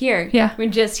 Like, we're here. Yeah. We're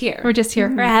just here. We're just here.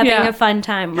 We're having Yeah. a fun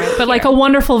time. Right But like a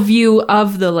wonderful view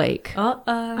of the lake.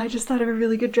 I just thought of a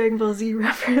really good Dragon Ball Z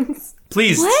reference.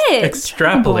 Please What?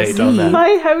 extrapolate Dragon on Ball that.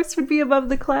 My house would be above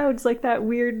the clouds, like that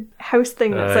weird house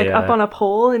thing that's Oh, like yeah. up on a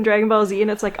pole in Dragon Ball Z, and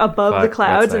it's like above Fuck, the what's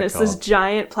clouds, that and it's this called?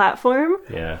 giant platform.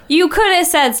 Yeah. You could have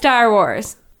said Star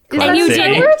Wars. Cloud you City.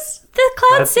 did. The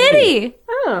Cloud Cloud City. City.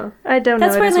 Oh, I don't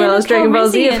That's know it where as well Lando as Dragon Ball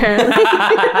Z, Calrissian- apparently.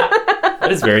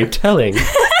 That is very telling.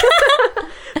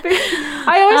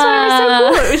 I always thought it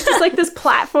was so cool. It was just like this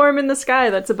platform in the sky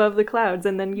that's above the clouds,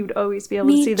 and then you'd always be able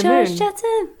to see Meet the Josh moon.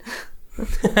 Jetson.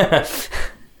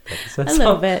 A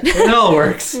little bit. It all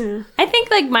works. I think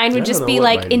like mine would I just don't be know what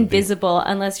like mine would be. invisible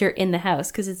unless you're in the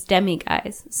house because it's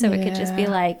demi-guys. So it could just be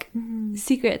Yeah. like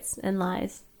secrets and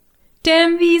lies.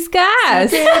 Damn these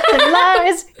guys.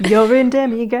 Lies, you're in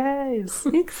demi, guys.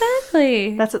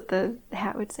 Exactly. That's what the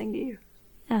hat would sing to you.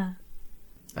 Yeah.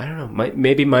 I don't know.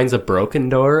 Maybe mine's a broken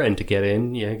door, and to get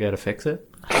in, you gotta fix it.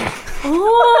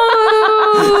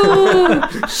 Oh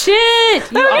shit!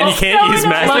 And you can't use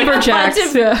magic.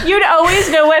 Lumberjacks. Yeah. You'd always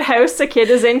know what house a kid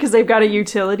is in because they've got a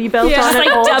utility belt Yeah. on It's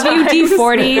at all Like times.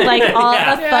 WD-40, like all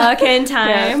Yeah. the fucking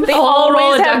time. They I'll roll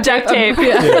always a have duct tape.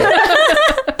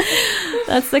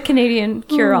 That's the Canadian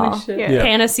cure-all. shit. Yeah.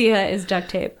 Panacea is duct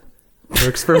tape.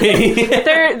 Works for me.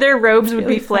 Their robes would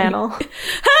be flannel.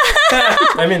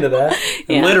 I'm into that.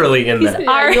 I'm literally in that.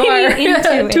 Are you are. you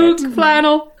into it? Toque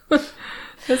flannel.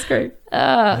 That's great.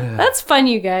 That's fun,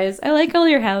 you guys. I like all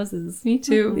your houses. Me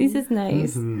too. This is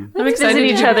nice. I'm Visit excited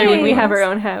each to other when we Nice. have our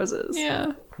own houses.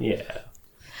 Yeah. Yeah.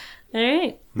 All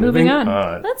right, Moving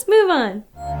on. let's move on.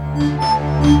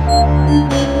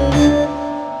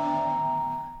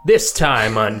 This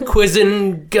time on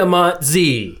Quizzin' Gamot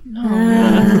Z.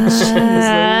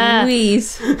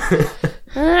 Louise.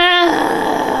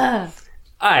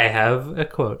 I have a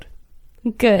quote.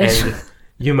 Good. And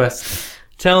you must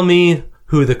tell me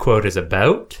who the quote is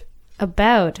about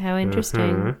About how interesting.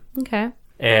 Mm-hmm. Okay.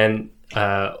 and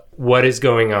what is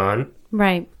going on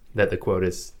Right. that the quote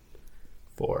is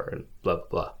for, and blah, blah,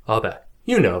 blah. All that.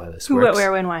 You know how this Who, works. what,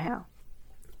 where, when, why, how.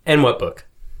 And what book.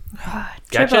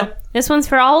 Gotcha? Triple. This one's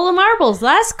for all the marbles.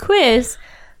 Last quiz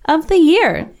of the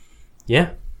year.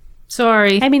 Yeah.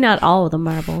 Sorry. I mean, not all of the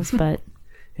marbles, but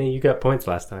Hey, you got points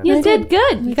last time. you did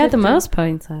good. You got the most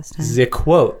points last time. The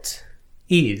quote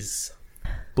is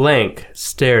Blank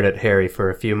stared at Harry for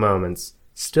a few moments,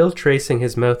 still tracing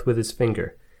his mouth with his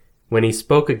finger. When he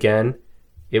spoke again,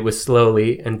 it was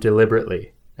slowly and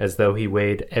deliberately, as though he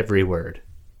weighed every word.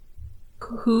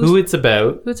 Who it's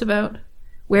about, Who it's about?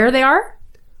 Where they are?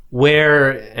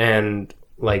 where, and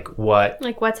like what.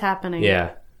 Like, what's happening?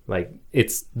 Yeah, like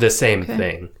it's the same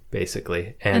thing,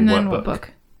 basically. And then what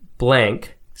book?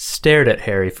 Blank stared at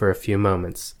Harry for a few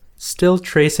moments, still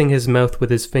tracing his mouth with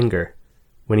his finger.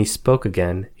 When he spoke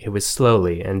again, it was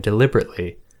slowly and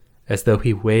deliberately, as though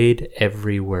he weighed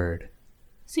every word.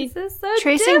 This is so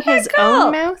Tracing his difficult.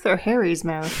 own mouth or Harry's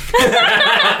mouth?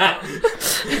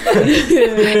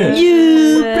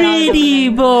 You pretty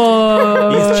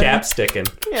boy. He's chapsticking.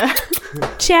 Yeah.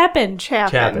 Chappin'.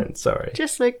 Chapping, sorry.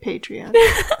 Just like Patreon.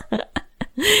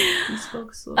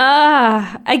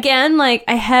 Again, like,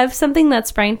 I have something that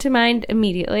sprang to mind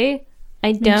immediately.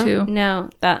 I too. don't know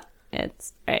that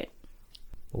it's right.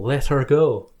 Let her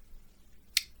go.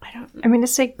 I'm going to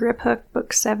say Grip Hook,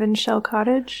 Book 7, Shell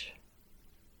Cottage.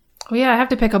 Oh yeah, I have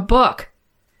to pick a book.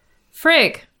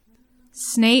 Frig.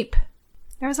 Snape.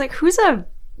 I was like, who's a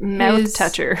mouth His-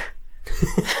 toucher?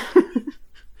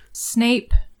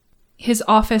 Snape. His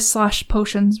office /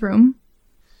 potions room.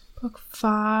 Book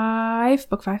 5.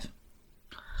 Book 5.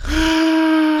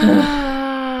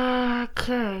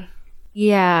 Okay.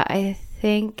 Yeah, I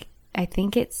think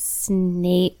it's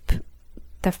Snape,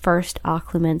 the first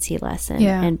occlumency lesson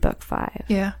Yeah. in book 5.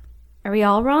 Yeah. Are we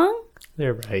all wrong?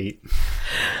 They're right.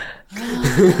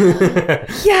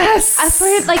 Yes.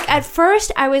 At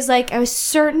first, I was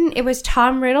certain it was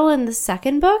Tom Riddle in the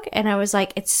second book, and I was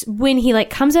like, it's when he like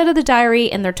comes out of the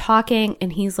diary and they're talking,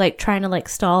 and he's like trying to like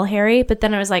stall Harry. But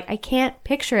then I was like, I can't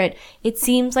picture it. It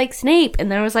seems like Snape,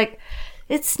 and then I was like,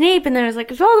 it's Snape, and then I was like,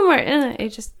 it's Voldemort, and it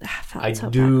just felt I so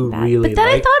do bad. really But then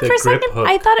like I thought the for a grip second, hook.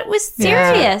 I thought it was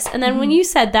serious, and then when you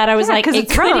said that, I was like, 'cause it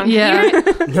it's could wrong. Yeah.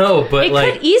 No, but It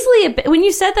like could easily have been, when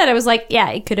you said that, I was like, yeah,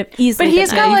 it could have easily But he's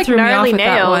been got you like threw me off gnarly with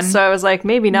that one. nails, so I was like,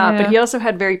 maybe not. Yeah. But he also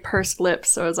had very pursed lips,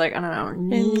 so I was like, I don't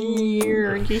know.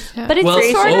 But it's well,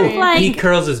 sort of like he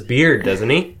curls his beard, doesn't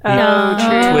he? Oh,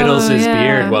 true. Twiddles his yeah.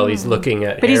 beard while he's looking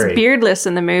at But he's Harry. beardless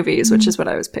in the movies, which is what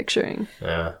I was picturing.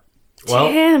 Yeah.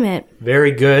 Well, damn it. very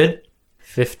good.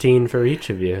 15 for each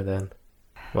of you then.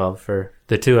 Well, for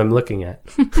the two I'm looking at.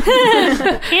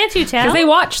 Can't you tell? Because they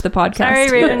watch the podcast. Sorry,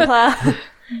 Ravenclaw.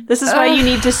 This is why you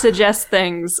need to suggest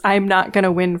things. I'm not going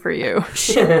to win for you.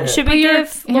 Should we your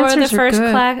give Laura the answers are first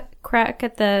good. crack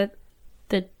at the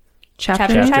Chapter.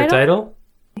 Chapter Chapter title? title?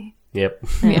 Yep.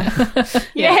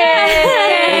 Yay!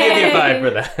 I'll give you 5 for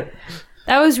that.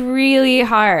 That was really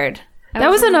hard. That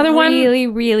was another one- Really,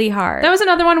 really hard. That was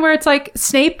another one where it's like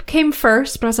Snape came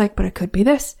first, but I was like, but it could be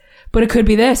this. But it could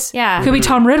be this. Yeah. It could be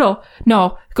Tom Riddle.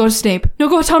 No, go to Snape. No,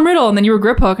 go Tom Riddle. And then you were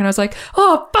Grip Hook, and I was like,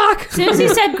 oh, fuck. as soon as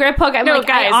you said grip hook, I'm No, like,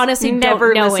 guys, I honestly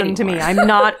never don't know listen to me. anymore. I'm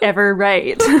not ever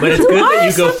right. But it's good that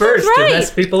you go first right. to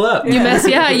mess people up.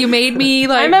 You made me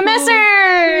like. I'm a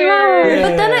messer!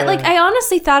 But then, I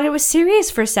honestly thought it was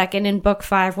serious for a second in book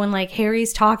 5 when like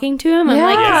Harry's talking to him. I'm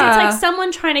like, 'cause Yeah. it's like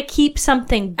someone trying to keep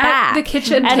something back At the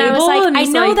kitchen and I was table, like, and I he's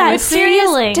know like, that listening.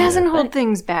 feeling. Doesn't hold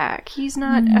things back. He's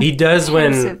not. He does when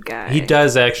Impulsive guy. he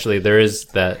does actually. There is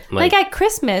that Like at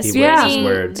Christmas, he wears when his he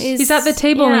words. is- He's at the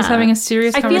table and he's yeah. having a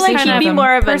serious I feel conversation. like he'd with be him.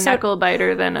 more of a Purse out- knuckle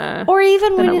biter than a or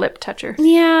even than when a it- lip toucher.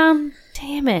 Yeah,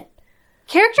 damn it.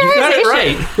 you got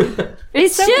Characterization. it right.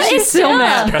 It's just She's so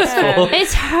mad. Stressful.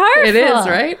 It's hurtful. It is,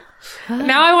 right?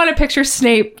 Now I want to picture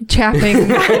Snape chapping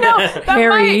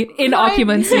Harry in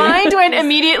opulency. Mind went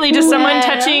immediately to someone Well.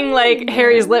 touching like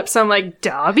Harry's lips. So I'm like,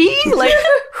 Dobby? Like,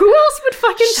 who else would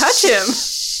fucking touch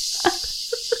him?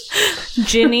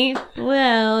 Ginny.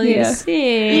 Well, you Yeah.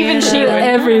 see. Even she would.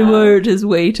 Every word is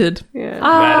weighted. Yeah.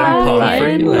 Madam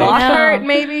Pomfrey. yeah. like, Lockhart,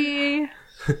 maybe.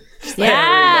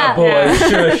 Yeah. boy,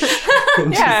 shush.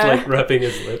 And Yeah. just like rubbing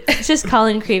his lips. It's just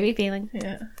Colin Creevy feeling.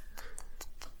 This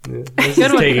Good is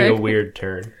one, taking Craig. a weird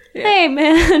turn. Hey,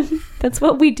 man. That's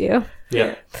what we do.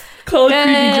 Yeah. Call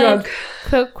it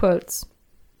Good.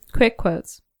 Quick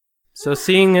quotes. So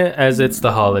seeing it as it's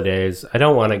the holidays, I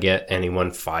don't want to get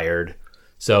anyone fired.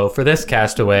 So for this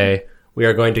castaway, we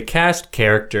are going to cast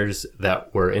characters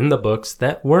that were in the books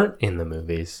that weren't in the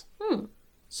movies.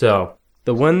 So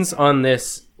the ones on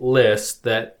this list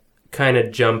that kind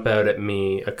of jump out at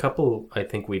me, a couple I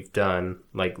think we've done,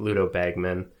 like Ludo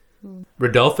Bagman.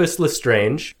 Rodolphus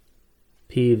Lestrange.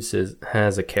 Peeves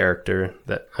has a character,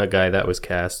 a guy that was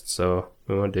cast, so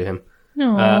we won't do him.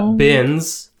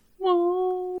 Binns.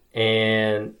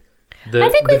 And I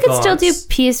think we the could still do Gaunts.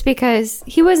 Peace because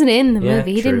he wasn't in the Yeah,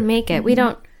 movie. He true. didn't make it. We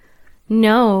don't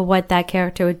know what that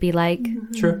character would be like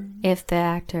True. if the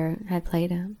actor had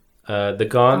played him. The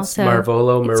Gaunts, Also,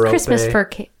 Marvolo, It's Merope, Christmas for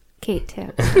Kate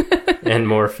too. and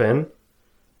Morfin.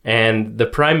 And the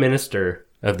Prime Minister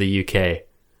of the UK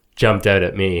jumped out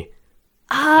at me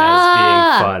as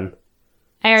being fun.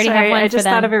 I already Sorry, have one I for just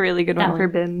them. thought of a really good That one for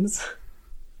one. Bins.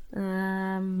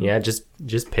 Yeah,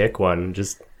 just pick one.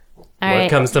 Just All what right.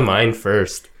 comes to mind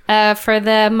first. For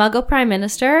the Muggle Prime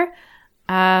Minister,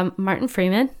 Martin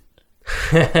Freeman.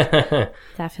 I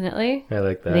Definitely. like I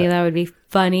think that. that would be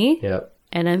funny, Yep.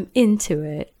 and I'm into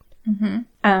it.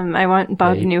 I want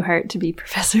Bob Yeah, Newhart to be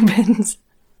Professor Bins.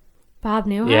 Bob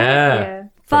Newhart? Yeah.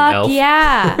 Fuck Elf.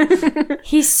 yeah.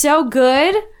 He's so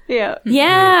good. Yeah.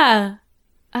 Yeah.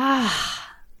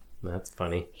 That's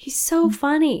funny. He's so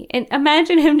funny. And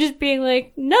imagine him just being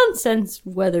like, nonsense,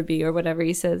 Weatherby, or whatever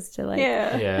he says to like.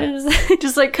 Yeah. Yeah.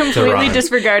 Just like completely Ron.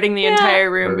 disregarding the entire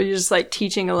room, Or- but just like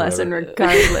teaching a lesson whatever.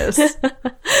 regardless.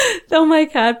 Oh my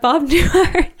god, Bob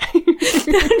Newhart.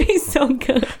 That would be so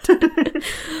good.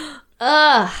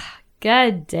 Ugh.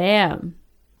 God damn.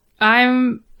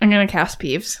 I'm gonna cast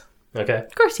Peeves. Okay.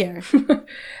 Of course you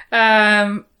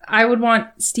are. I would want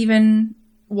Stephen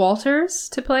Walters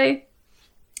to play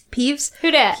Peeves.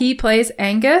 Who dat? He plays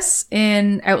Angus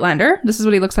in Outlander. This is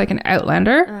what he looks like in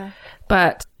Outlander.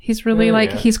 But he's really Oh,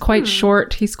 like, yeah. he's quite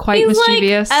short. He's quite He's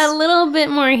mischievous. like a little bit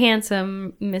more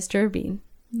handsome Mr. Bean.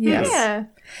 Yes. Yeah.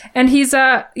 And he's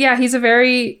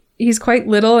quite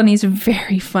little and he's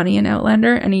very funny in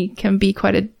Outlander and he can be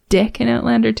quite a dick in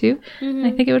Outlander too.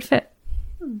 I think it would fit.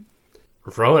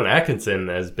 Rowan Atkinson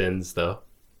as Binns, though.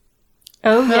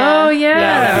 Oh yeah. Oh, yeah.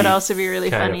 That would be also be really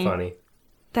Kind funny. of funny.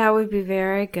 That would be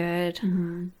very good.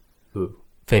 Who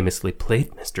famously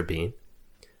played Mr. Bean.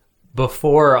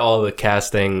 Before all the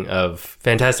casting of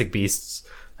Fantastic Beasts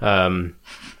and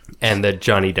the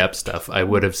Johnny Depp stuff, I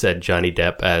would have said Johnny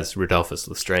Depp as Rodolphus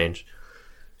Lestrange.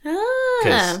 Ah,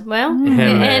 'Cause well, him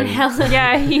and and- Helen.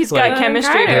 Yeah, he's Like, got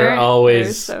chemistry. Carter. They're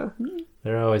always So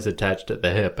they're always attached at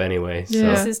the hip anyway. So Yeah.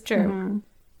 This is true.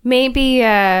 Maybe,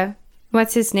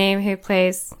 what's his name who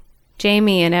plays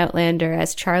Jamie in Outlander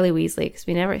as Charlie Weasley, because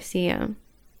we never see him.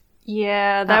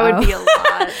 yeah, that would be a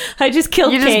lot. I just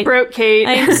killed You Kate. just broke Kate.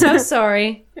 I'm so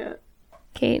sorry. Yeah.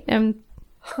 Kate,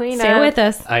 Clean stay up. with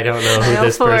us. I don't know who Aisle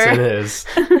this 4. person is,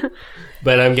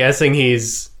 but I'm guessing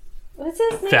he's What's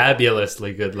his name?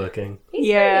 fabulously good looking. He's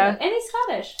Yeah. very good. And he's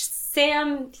Scottish.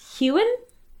 Sam Hewen?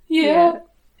 Yeah.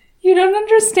 You don't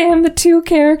understand the two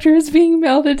characters being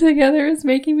melded together is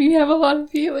making me have a lot of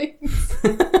feelings.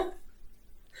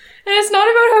 And it's not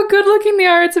about how good looking they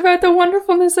are, it's about the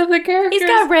wonderfulness of the characters. He's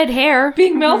got red hair.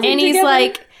 being melded And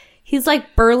together. he's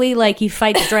like burly, like he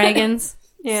fights dragons.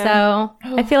 Yeah.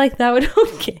 So I feel like that would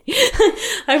okay.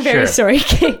 I'm very Sure. sorry,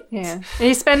 Kate. Yeah. And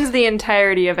he spends the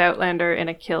entirety of Outlander in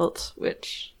a kilt,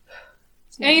 which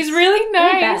And he's really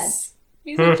bad. nice.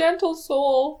 He's a gentle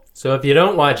soul. So if you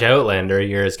don't watch Outlander,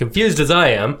 you're as confused as I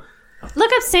am.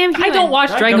 Look up Sam Hewen. I don't watch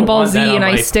I Dragon don't Ball want Z that on and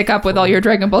I my- stick up with all your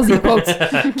Dragon Ball Z quotes.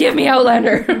 Give me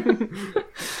Outlander.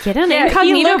 Get on Yeah,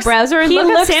 incognito browser and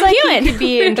look up Sam like Hewen. he could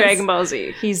be in Dragon Ball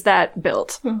Z. He's that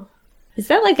built. Is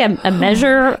that like a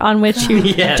measure on which you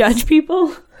Yes. judge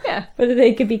people? Yeah, Whether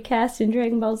they could be cast in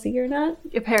Dragon Ball Z or not?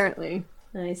 apparently,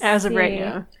 I as of right see.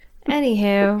 now.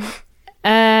 Anywho,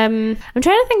 I'm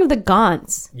trying to think of the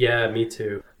Gaunts. Yeah, me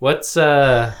too. What's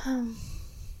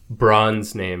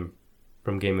Braun's name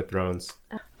from Game of Thrones?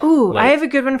 Ooh, Like I have a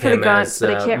good one for the Him Gaunts, as, but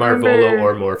I can't Marvolo remember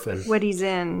or Morphin. what he's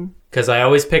in. Because I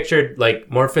always pictured like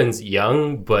Morphin's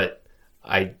young, but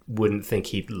I wouldn't think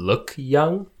he'd look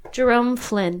young. Jerome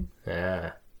Flynn.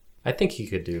 Yeah, I think he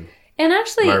could do. And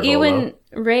actually, Marvolo. Ewan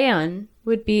Rayon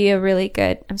would be a really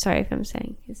good. I'm sorry if I'm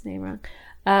saying his name wrong.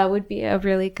 Would be a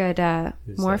really good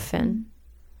Morphin.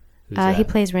 Who's He that?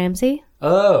 plays Ramsay.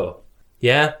 Oh,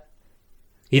 yeah.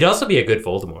 He'd also be a good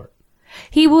Voldemort.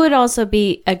 He would also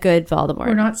be a good Voldemort.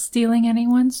 We're not stealing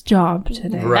anyone's job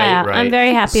today, Right, Yeah, right. I'm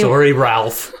very happy. Sorry,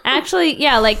 Ralph. Actually,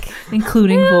 yeah, like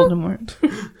including Voldemort.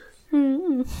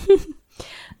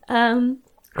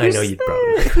 I know you'd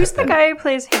probably. Who's the guy who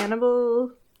plays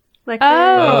Hannibal? Lecter?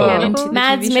 Oh. Hannibal? The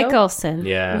Mads TV show? Mikkelsen.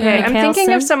 Yeah. Okay, I'm thinking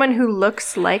Mikkelsen? of someone who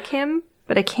looks like him,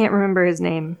 but I can't remember his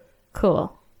name.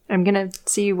 Cool. I'm gonna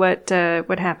see what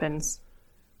happens.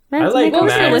 I Mads like What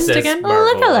was your Mads list as again? Oh,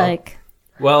 Marvolo. look alike.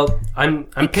 Well, I'm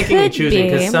picking and could choosing be.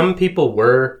 because some people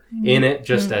were in it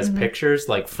just as pictures,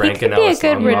 like He Frank could and be a Alice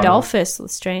good Lombard. Rodolphus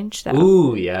Lestrange, though.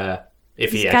 Ooh, yeah.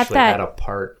 If he He's got actually that- had a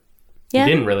part. Yeah.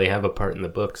 He didn't really have a part in the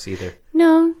books either.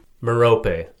 No.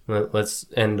 Merope. Let's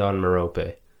end on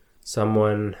Merope.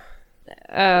 Someone.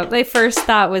 My first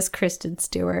thought was Kristen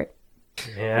Stewart.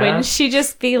 Yeah. Wouldn't she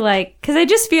just be like... Because I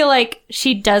just feel like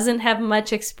she doesn't have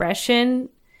much expression.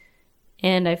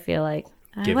 And I feel like...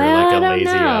 Give well, her I like a don't lazy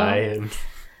know. eye. And...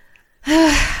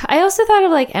 I also thought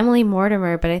of like Emily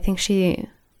Mortimer, but I think she...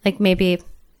 Like maybe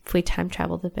if we time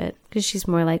traveled a bit. Because she's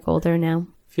more like older now.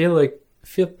 feel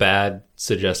bad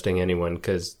suggesting anyone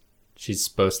because she's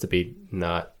supposed to be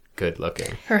not good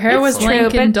looking. Her hair was true,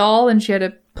 lank and but- dull, and she had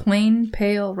a plain,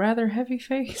 pale, rather heavy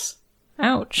face.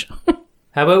 Ouch.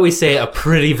 How about we say a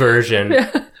pretty version?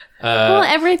 Well,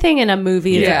 everything in a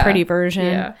movie is a Yeah. pretty version.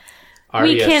 Yeah.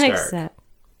 Arya We can't Stark. accept.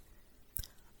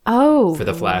 Oh, For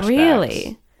the flashbacks.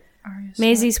 really?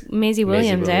 Maisie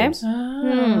Williams, eh?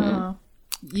 Oh.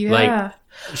 Yeah. Like,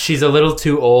 she's a little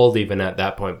too old even at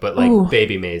that point, but like Ooh.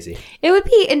 baby Maisie. It would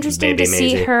be interesting Baby to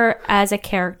see Maisie. her as a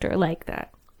character like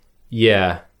that.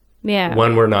 Yeah. Yeah,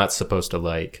 One we're not supposed to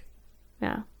like.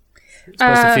 yeah. We're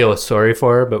supposed to feel sorry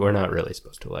for her, but we're not really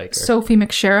supposed to like her. Sophie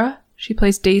McShera. She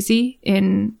plays Daisy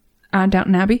in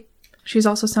Downton Abbey. She's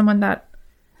also someone that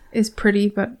is pretty,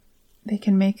 but they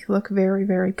can make look very,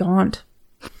 very gaunt.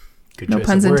 Good No choice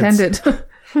puns of words. intended.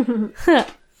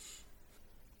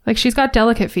 Like, she's got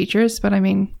delicate features, but I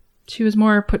mean, she was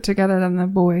more put together than the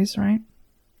boys, right?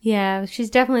 Yeah, she's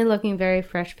definitely looking very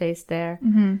fresh-faced there.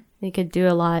 Mm-hmm. They could do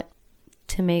a lot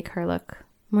to make her look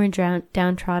more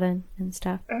downtrodden and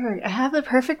stuff. Alright, I have the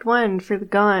perfect one for the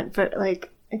Gaunt, but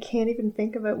like I can't even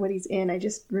think about what he's in. I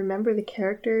just remember the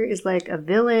character is like a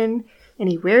villain and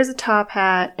he wears a top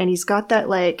hat and he's got that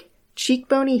like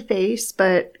cheekbony face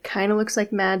but kind of looks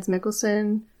like Mads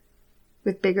Mikkelsen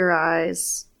with bigger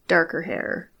eyes, darker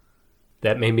hair.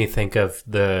 that made me think of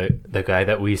the guy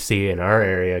that we see in our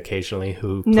area occasionally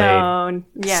who played No,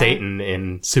 yeah. Satan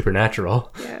in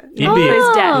Supernatural. Yeah.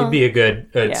 He'd be a good.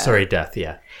 Yeah. Sorry, Death.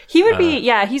 Yeah. He would be,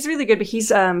 yeah, he's really good, but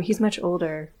he's much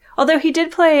older. Although he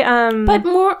did play But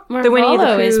the Winnie the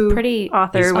Marvolo is Pooh pretty.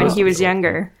 author He's when he awesome. was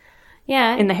younger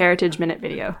Yeah. in the Heritage Minute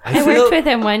video. I worked with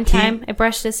him one time. I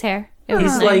brushed his hair. It was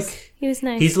He's nice. like He was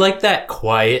nice. he's like that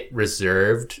quiet,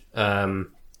 reserved,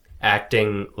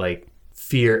 acting like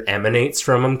fear emanates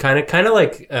from him. Kind of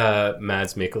like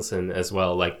Mads Mikkelsen as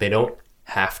well. Like they don't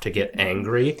have to get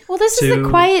angry. Well, this is the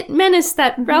quiet menace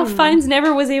that Ralph Fiennes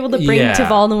never was able to bring Yeah. to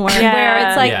Voldemort. Yeah. Where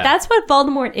it's like, Yeah. that's what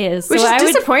Voldemort is. Which so is I would,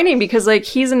 disappointing because, like,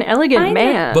 he's an elegant I know.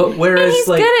 man. But whereas and he's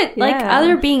like good at like Yeah.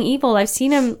 other being evil. I've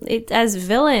seen him as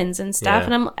villains and stuff,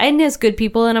 Yeah. and as good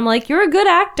people, and I'm like, you're a good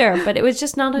actor, but it was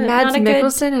just not a Mads not a good.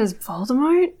 Mikkelsen as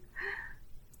Voldemort?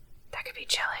 That could be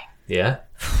chilling. yeah.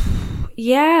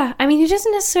 Yeah, I mean, he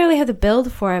doesn't necessarily have the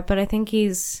build for it, but I think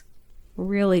he's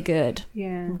really good.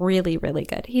 Yeah. Really, really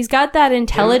good. He's got that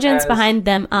intelligence as- behind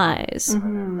them eyes.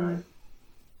 Mm-hmm.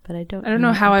 But I don't. I don't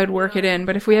know how I'd work it in,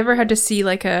 but if we ever had to see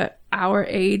like our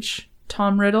age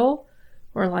Tom Riddle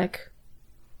or like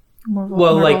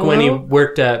Well, like when he Marvolo.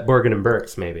 worked at Borgin and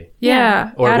Burke's, maybe,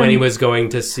 Yeah. or Adam, when he was going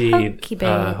to see Hokey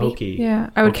baby. Hokey. Yeah,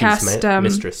 I would Hokey's cast,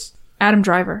 Mistress. Adam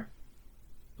Driver.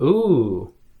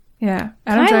 Ooh, Yeah.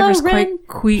 Adam Kylo Driver's Ren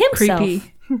quite himself.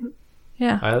 creepy.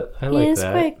 Yeah. I He like is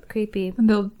that. quite creepy. And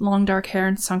the long dark hair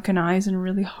and sunken eyes and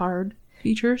really hard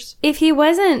features. If he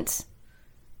wasn't,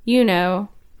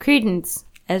 Credence,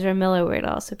 Ezra Miller would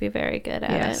also be very good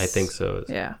at Yes. it. I think so.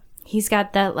 Yeah. He's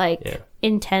got that like Yeah.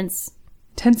 intense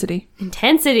Intensity.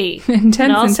 intensity. Intense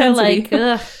And also intensity. like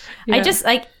ugh. I Yeah. just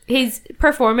like his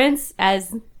performance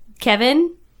as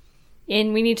Kevin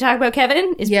in We Need to Talk About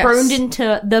Kevin is Yes. burned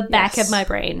into the back Yes. of my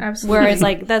brain. Absolutely. Whereas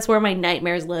like that's where my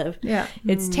nightmares live. Yeah.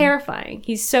 It's terrifying.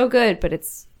 He's so good, but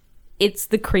it's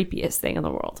the creepiest thing in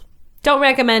the world. Don't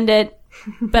recommend it,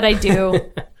 but I do.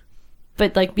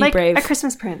 But like be Like brave. a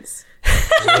Christmas Prince.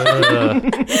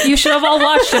 You should have all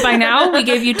watched it by now. We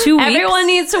gave you 2 weeks. Everyone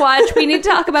needs to watch. We need to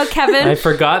talk about Kevin. I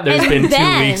forgot there's And been 2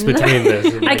 then- weeks between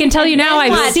this. I can tell you now then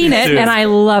I've what? seen it Dude. and I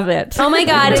love it. Oh my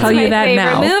god, I'll it's tell my you that favorite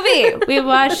now. movie. We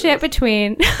watched it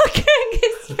between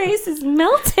His face is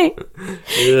melting.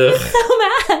 Ugh. So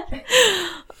mad.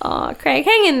 Oh, Craig,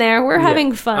 hang in there. We're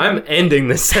having fun. I'm ending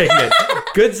this segment.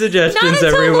 Good Not suggestions,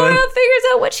 until everyone. Laura figures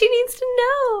out what she needs to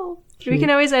know. We can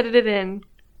always edit it in.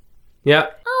 Yeah.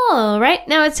 All right,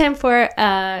 now it's time for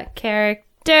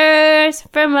characters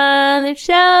from other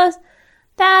shows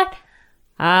that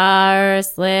are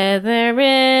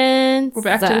Slytherins. We're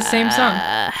back to the same song.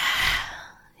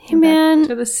 Hey, man.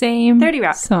 To the same 30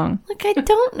 Rock. song. Look, I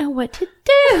don't know what to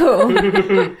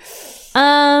do.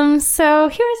 So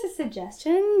here's a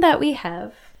suggestion that we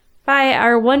have by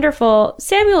our wonderful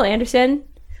Samuel Anderson,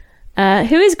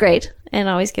 who is great and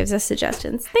always gives us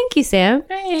suggestions. Thank you, Sam.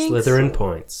 Slytherin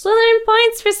points. Slytherin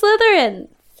points for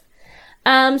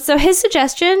Slytherin. So his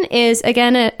suggestion is,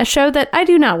 again, a show that I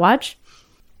do not watch.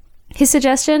 His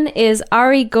suggestion is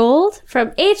Ari Gold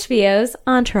from HBO's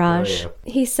Entourage. Oh,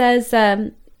 He says,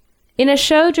 in a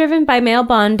show driven by male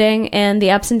bonding and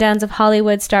the ups and downs of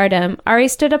Hollywood stardom, Ari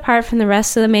stood apart from the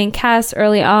rest of the main cast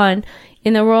early on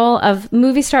in the role of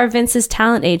movie star Vince's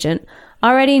talent agent,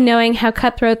 already knowing how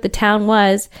cutthroat the town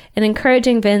was and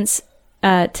encouraging Vince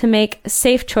to make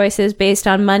safe choices based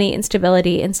on money and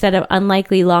stability instead of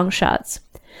unlikely long shots.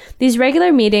 These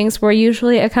regular meetings were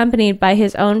usually accompanied by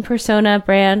his own persona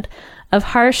brand of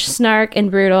harsh snark and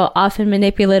brutal, often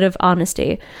manipulative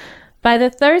honesty. By the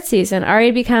third season, Ari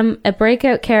had become a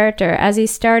breakout character as he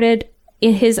started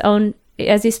his own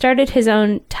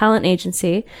talent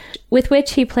agency, with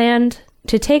which he planned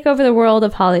to take over the world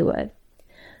of Hollywood.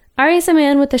 Ari is a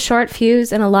man with a short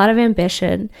fuse and a lot of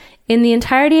ambition. In the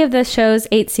entirety of the show's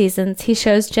 8 seasons, he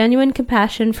shows genuine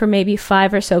compassion for maybe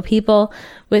 5 or so people,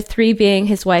 with 3 being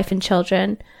his wife and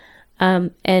children.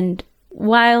 And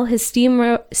while his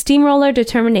steamroller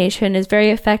determination is very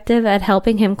effective at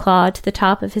helping him claw to the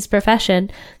top of his profession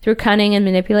through cunning and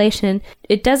manipulation,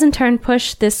 it does in turn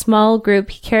push this small group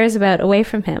he cares about away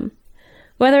from him.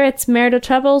 Whether it's marital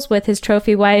troubles with his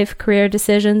trophy wife, career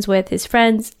decisions with his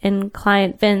friends and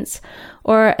client Vince,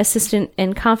 or assistant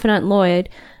and confidant Lloyd,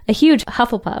 a huge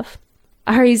Hufflepuff,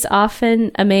 Ari's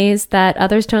often amazed that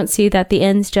others don't see that the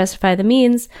ends justify the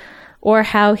means, or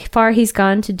how far he's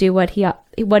gone to do what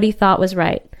he thought was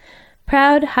right.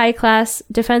 Proud, high class,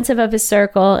 defensive of his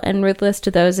circle, and ruthless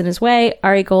to those in his way,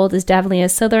 Ari Gold is definitely a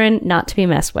Slytherin not to be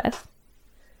messed with.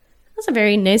 That's a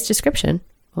very nice description.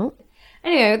 Oh.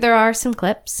 Anyway, there are some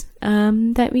clips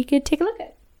that we could take a look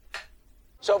at.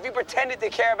 So if you pretended to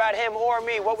care about him or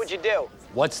me, what would you do?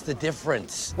 What's the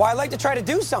difference? Well, I'd like to try to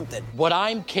do something. What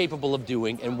I'm capable of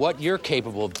doing and what you're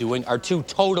capable of doing are two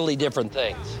totally different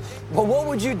things. Well, what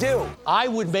would you do? I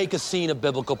would make a scene of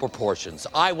biblical proportions.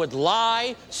 I would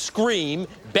lie, scream,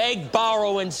 beg,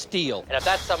 borrow, and steal. And if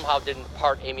that somehow didn't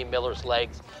part Amy Miller's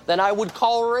legs, then I would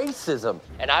call racism.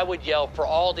 And I would yell for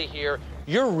all to hear,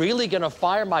 "You're really gonna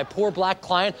fire my poor black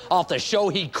client off the show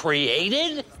he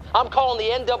created?" I'm calling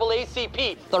the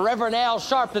NAACP, the Reverend Al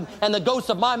Sharpton, and the ghost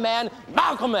of my man,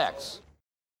 Malcolm X.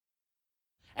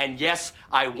 And yes,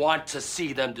 I want to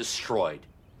see them destroyed.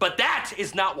 But that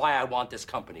is not why I want this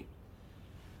company.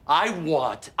 I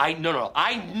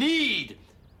need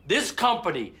this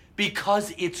company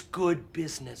because it's good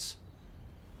business.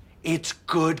 It's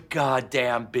good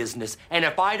goddamn business. And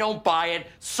if I don't buy it,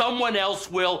 someone else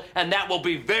will, and that will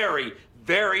be very,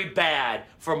 very bad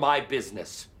for my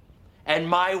business. And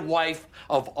my wife,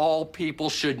 of all people,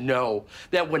 should know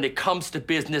that when it comes to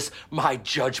business, my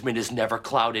judgment is never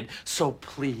clouded. So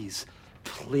please,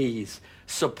 please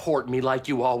support me like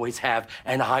you always have,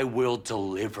 and I will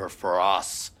deliver for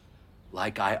us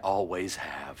like I always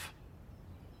have.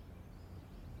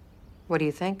 What do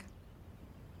you think?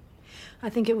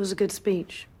 I think it was a good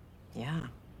speech. Yeah.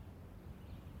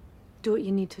 Do what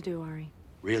you need to do, Ari.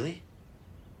 Really?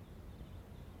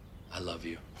 I love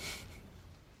you.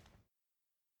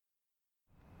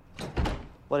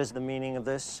 What is the meaning of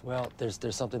this? Well, there's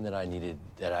something that I needed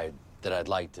that I'd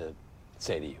like to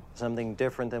say to you. Something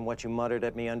different than what you muttered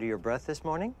at me under your breath this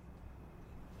morning?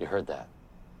 You heard that?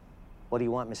 What do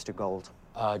you want, Mr. Gold?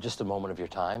 Just a moment of your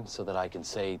time so that I can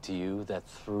say to you that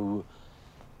through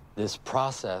this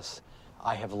process,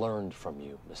 I have learned from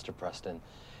you, Mr. Preston.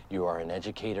 You are an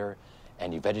educator,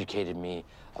 and you've educated me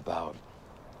about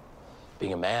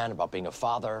being a man, about being a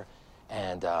father,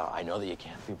 and I know that you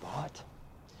can't be bought.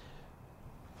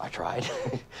 I tried.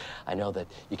 I know that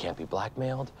you can't be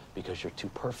blackmailed because you're too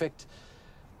perfect.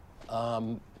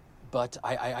 But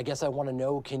I guess I want to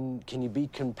know, can you be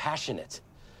compassionate?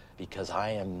 Because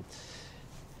I am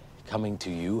coming to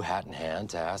you, hat in hand,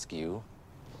 to ask you,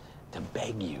 to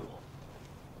beg you,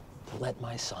 to let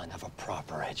my son have a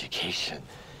proper education.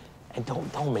 And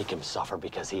don't make him suffer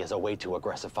because he has a way too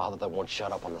aggressive father that won't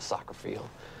shut up on the soccer field.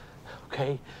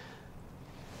 Okay?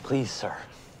 Please, sir.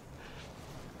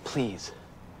 Please.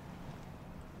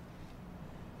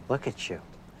 Look at you.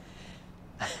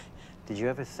 Did you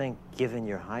ever think, given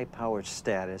your high-powered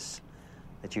status,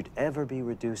 that you'd ever be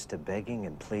reduced to begging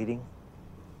and pleading?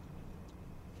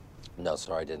 No,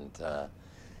 sir, I didn't.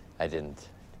 I didn't.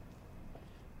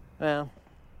 Well,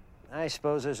 I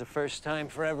suppose there's a first time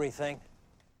for everything.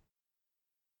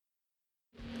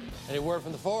 Any word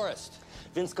from the forest?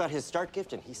 Vince got his start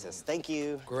gift and he says thank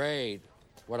you. Great.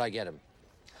 What'd I get him?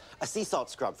 A sea salt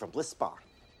scrub from Bliss Spa.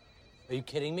 Are you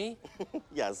kidding me?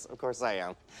 Yes, of course I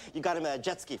am. You got him a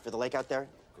jet ski for the lake out there?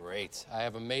 Great. I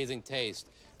have amazing taste.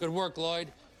 Good work,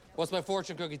 Lloyd. What's my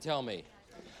fortune cookie tell me?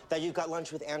 That you got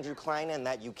lunch with Andrew Klein and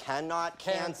that you cannot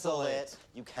cancel it.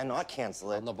 You cannot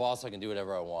cancel it. I'm the boss. I can do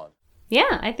whatever I want.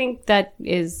 Yeah, I think that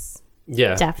is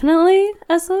Yeah. definitely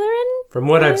a Slytherin. From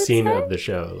what I I've would seen say. of the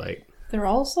show, like They're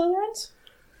all Slytherins?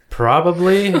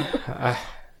 probably.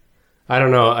 I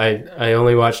don't know. I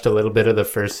only watched a little bit of the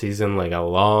first season like a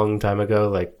long time ago,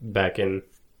 like back in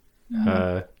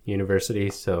university.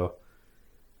 So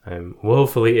I'm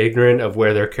woefully ignorant of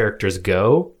where their characters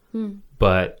go.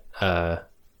 But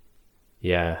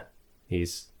yeah,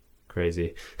 he's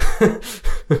crazy.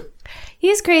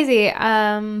 He's crazy.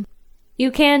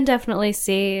 You can definitely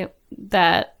see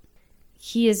that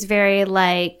he is very,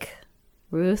 like,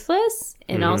 ruthless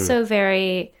and also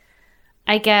very,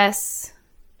 I guess,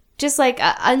 just, like,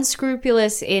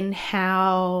 unscrupulous in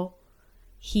how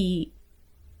he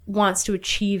wants to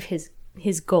achieve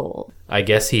his goal. I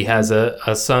guess he has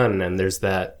a son, and there's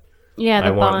that. Yeah, the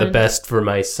I want the bond. best for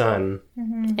my son.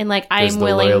 And, like, There's I'm the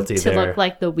willing loyalty to there. look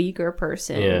like the weaker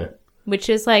person. Yeah. Which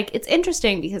is, like, it's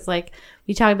interesting because, like,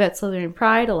 we talk about Slytherin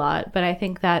pride a lot, but I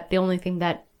think that the only thing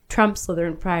that trumps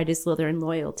Slytherin pride is Slytherin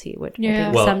loyalty, which I Yeah.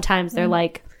 think Well- sometimes they're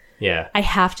like, Yeah, I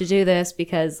have to do this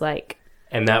because, like,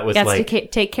 and that was that's like to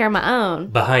take care of my own.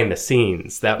 behind the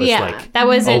scenes. That was Yeah, like that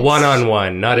was a it.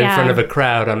 one-on-one, not in Yeah. front of a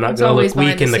crowd. I'm not It's going to always look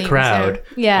weak behind in the the scenes, crowd.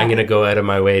 Yeah. I'm going to go out of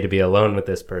my way to be alone with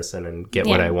this person and get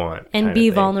what Yeah. I want. And kind be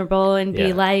of thing. vulnerable and be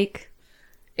Yeah. like,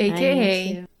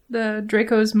 AKA the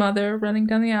Draco's mother running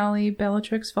down the alley,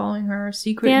 Bellatrix following her,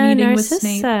 secret yeah, meeting with Narcissa.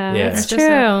 Snape. Yeah. That's Narcissa.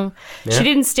 true. Yeah. She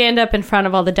didn't stand up in front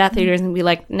of all the Death Eaters and be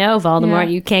like, no, Voldemort, Yeah.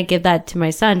 you can't give that to my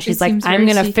son. She's like, seems I'm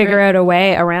very going to figure secret. out a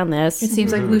way around this. It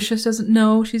seems like Lucius doesn't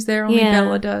know she's there, only Yeah.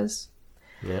 Bella does.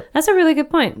 That's a really good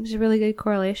point. It's a really good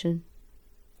correlation.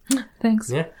 Thanks.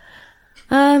 Yeah.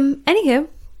 Anywho,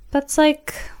 that's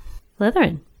like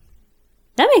Slytherin.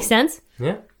 That makes sense.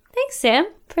 Yeah. Thanks, Sam,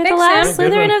 for the Thanks, last Sam.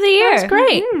 Good Slytherin one. of the year. That's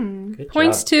great. Good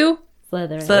Points job. to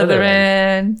Slytherin.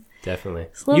 Slytherin. Definitely.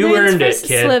 Slytherin's You earned for it,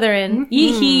 kid. Slytherin.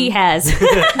 He has.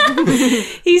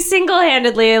 He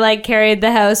single-handedly carried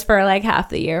the house for half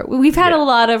the year. We've had a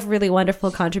lot of really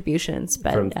wonderful contributions,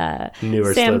 but From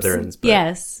newer Sam's, Slytherins. But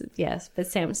yes, but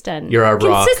Sam's done You're our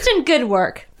rock. consistent good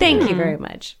work. Thank you very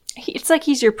much. It's like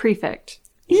he's your prefect.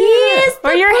 He is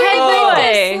Or your head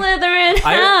boy. Slytherin.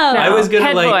 I was gonna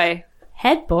Head boy.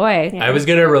 Head boy. I was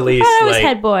gonna release I was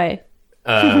head boy.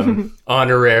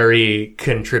 honorary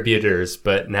contributors,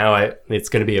 but now it's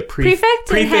going to be a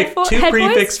Prefect and head two head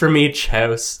prefects boys? from each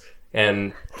house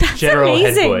and general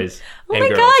amazing. head boys. Oh and my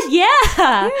girls. god,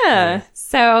 yeah. Yeah.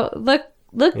 So look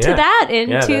to Yeah. that in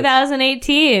Yeah, that's-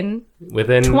 2018.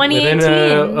 Within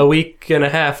 2018. a week and a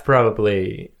half,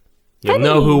 probably you'll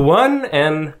know who won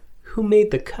and who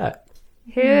made the cut.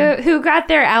 Who got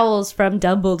their owls from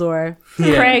Dumbledore?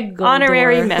 Yeah. Craig Goldor.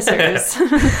 Honorary messers.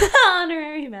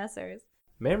 Honorary messers.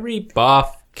 Marry,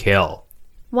 boff, kill.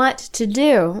 What to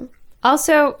do?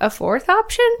 Also, a fourth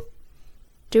option?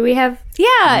 Do we have?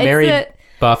 Yeah, Marry, it's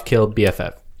boff, kill,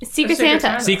 BFF. the Secret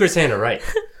Santa. Secret Santa, right?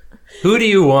 Who do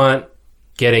you want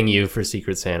getting you for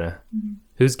Secret Santa?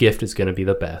 Whose gift is going to be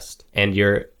the best? And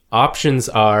your options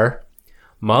are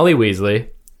Molly Weasley,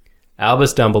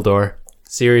 Albus Dumbledore,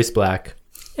 Sirius Black,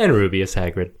 and Rubius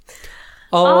Hagrid.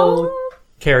 All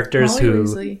characters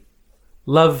who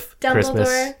love Christmas.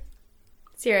 Dumbledore,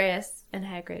 Sirius, and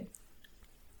Hagrid.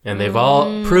 And they've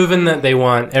all proven that they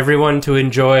want everyone to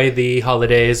enjoy the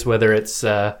holidays, whether it's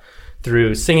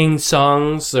through singing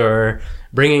songs or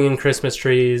bringing in Christmas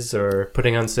trees or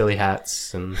putting on silly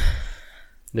hats. And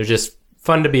they're just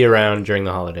fun to be around during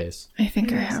the holidays. I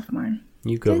think I have mine.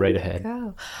 You go right ahead.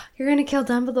 Go. You're gonna kill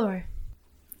Dumbledore.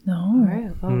 No.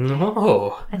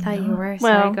 No. I thought you were.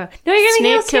 Well, Sorry, go. No, you're gonna Snape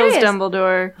kill kills Sirius.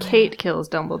 Dumbledore. Kate kills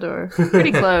Dumbledore.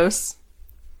 Pretty close.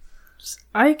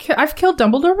 I've killed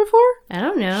Dumbledore before? I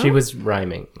don't know. She was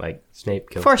rhyming. Like, Snape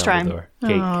kills Forced rhyme. Dumbledore. Kate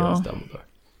kills Dumbledore.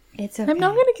 It's okay. I'm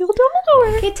not going to kill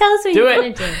Dumbledore. Okay, tell us what Do you're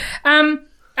it. gonna do.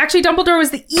 Actually, Dumbledore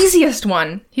was the easiest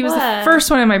one. He was What? the first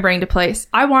one in my brain to place.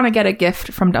 I want to get a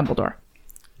gift from Dumbledore.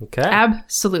 Okay.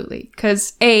 Absolutely.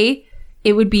 Because A,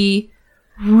 it would be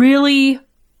really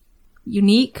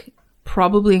unique,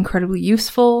 probably incredibly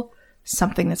useful,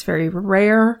 something that's very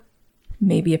rare,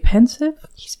 maybe a pensive.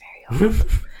 He's very old.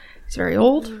 He's very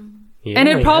old. He And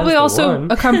only it'd probably has the also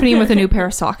one. accompany him with a new pair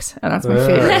of socks. And that's my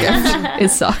favorite gift,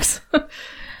 is socks.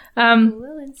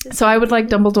 So I would like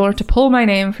Dumbledore to pull my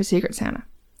name for Secret Santa.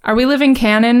 Are we living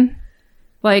canon?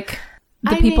 Like,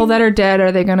 the people that are dead,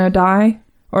 are they going to die?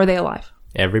 Or are they alive?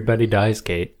 Everybody dies,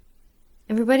 Kate.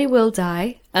 Everybody will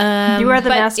die. You are the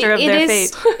but master of it their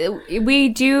is- fate. We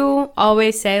do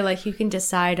always say, you can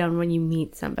decide on when you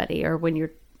meet somebody or when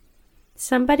you're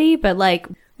somebody, but,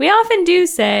 we often do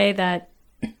say that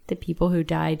the people who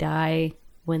die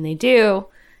when they do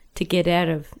to get out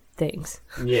of things.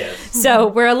 Yes. So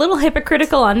we're a little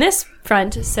hypocritical on this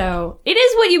front, so it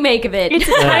is what you make of it. It's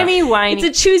a timey-wimey. It's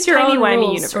a choose your own timey-wimey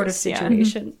rules universe, sort of yeah.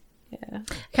 situation.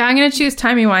 Okay, I'm going to choose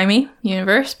timey-wimey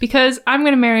universe because I'm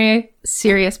going to marry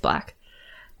Sirius Black.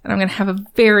 And I'm going to have a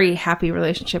very happy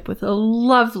relationship with a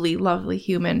lovely, lovely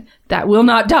human that will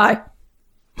not die.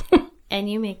 And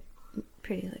you make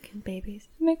pretty looking babies.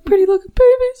 Make pretty looking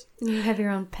babies. And you have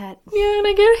your own pet. Yeah, and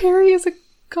I get Harry as a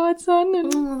godson,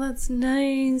 and Oh, that's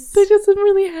nice. I just am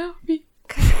really happy.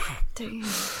 Dang.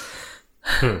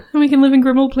 And we can live in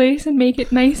Grimmauld Place and make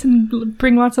it nice and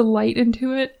bring lots of light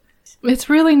into it. It's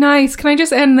really nice. Can I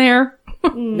just end there?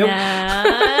 No.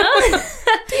 Damn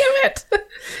it.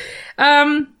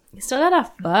 You still gotta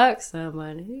fuck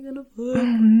someone. Who you gonna fuck?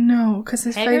 No, because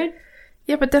if Hagrid?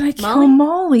 yeah, but then I kill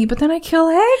Molly, but then I kill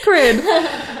Hagrid.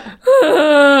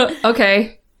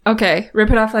 Okay. Rip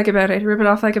it off like a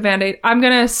Band-Aid. I'm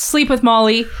gonna sleep with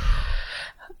Molly.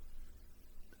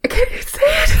 I can't even say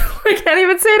it. I can't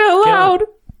even say it out loud.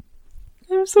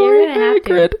 I'm sorry, You're gonna have to.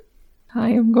 Hagrid. I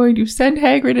am going to send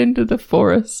Hagrid into the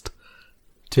forest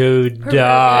To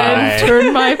die. and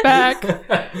turn my back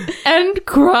and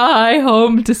cry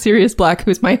home to Sirius Black,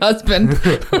 who's my husband.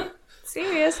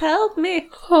 Serious, help me.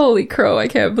 Holy crow, I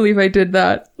can't believe I did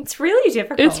that. It's really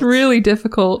difficult. It's really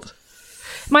difficult.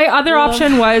 My other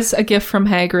option was a gift from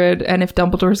Hagrid, and if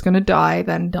Dumbledore's gonna die,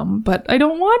 then but I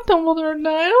don't want Dumbledore to die.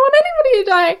 I don't want anybody to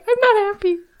die. I'm not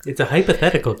happy. It's a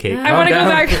hypothetical, Kate. I want to go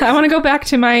back. I want to go back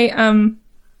to my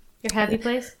Your happy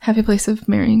place? happy place of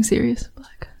marrying Sirius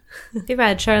Black. Too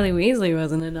bad Charlie Weasley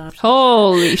wasn't an option.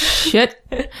 Holy shit.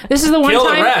 This is the one Kill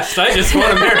time the rest. I just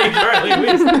want to marry Charlie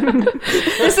Weasley.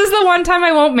 This is the one time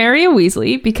I won't marry a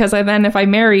Weasley because then if I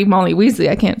marry Molly Weasley,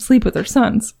 I can't sleep with her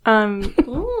sons.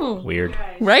 Weird.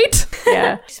 Right?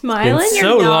 Yeah. Smiling? It's You're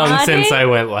so long nodding? since I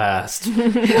went last.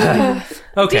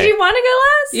 Okay. Did you want to go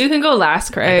last? You can go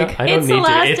last, Craig. I don't It's the need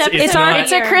last to. episode. It's our- of It's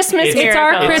the a year. Christmas It's It's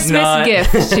our miracle. Christmas not-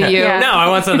 gift to you. No, I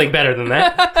want something better than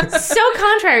that. So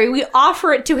contrary. We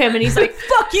offer it to him and he's like,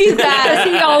 fuck you guys.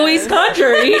 He's always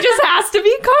contrary. He just has to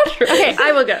be contrary. Okay,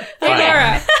 I will go. Fine.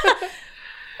 Laura.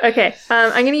 Okay,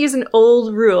 I'm going to use an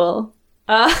old rule.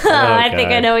 I think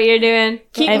I God. know what you're doing.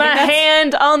 Keep I my think that's-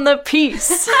 hand on the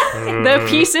piece. The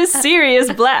piece is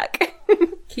Sirius Black.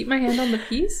 Keep my hand on the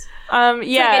piece. Yeah.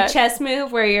 Like a chess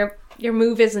move where your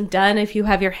move isn't done if you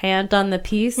have your hand on the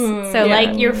piece. So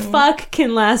like your fuck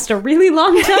can last a really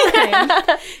long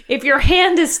time if your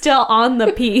hand is still on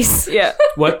the piece. Yeah.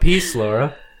 What piece,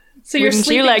 Laura? So you're Wouldn't you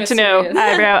sleeping like with to know? Sirius.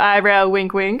 Eyebrow,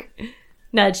 wink, wink.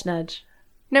 Nudge, nudge.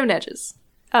 No nudges.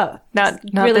 Oh, Not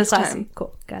really this classy. time.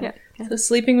 Cool, got Yeah. it. So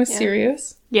sleeping with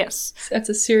Sirius. Yes. That's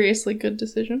a seriously good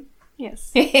decision.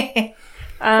 Yes.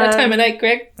 That time of night,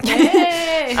 Greg.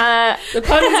 Uh, The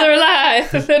puns are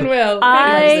alive and well.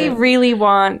 I really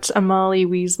want a Molly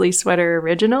Weasley sweater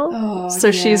original.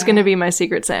 So she's going to be my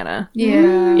Secret Santa.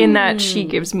 Yeah. In that she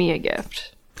gives me a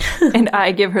gift. And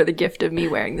I give her the gift of me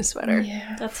wearing the sweater.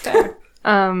 That's fair.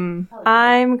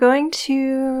 I'm going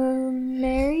to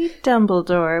marry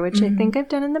Dumbledore, which I think I've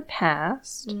done in the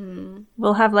past.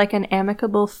 We'll have like an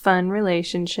amicable, fun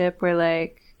relationship where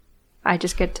like I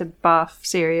just get to boff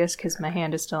Sirius because my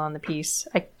hand is still on the piece.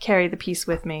 I carry the piece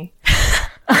with me.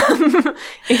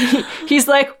 He's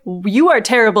like, "You are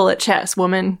terrible at chess,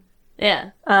 woman."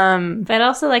 Yeah. But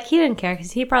also like he didn't care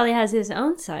because he probably has his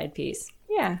own side piece.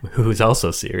 Yeah, Who's also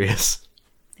serious?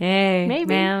 Hey, maybe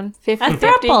man. 50 A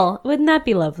throuple. Wouldn't that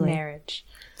be lovely? marriage.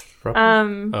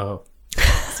 Oh.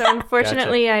 So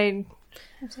unfortunately, I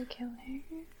have to kill her.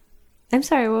 I'm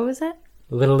sorry, what was that?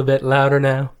 A little bit louder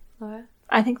now.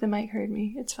 I think the mic heard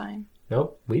me. It's fine.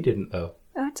 Nope, we didn't though.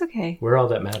 Oh, it's okay. We're all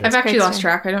that matters. I've actually Craig's lost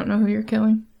track. I don't know who you're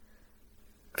killing.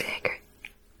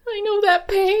 I know that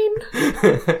pain.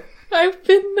 I've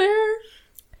been there.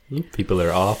 You people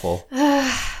are awful.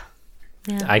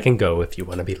 I can go if you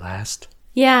want to be last.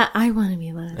 Yeah, I want to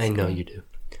be last. I know you do.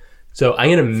 So I'm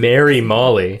gonna marry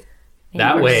Molly.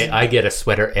 That way I get a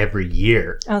sweater every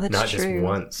year. Oh, that's not just true.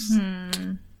 once.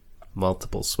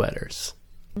 Multiple sweaters.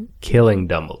 Killing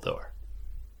Dumbledore.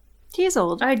 He's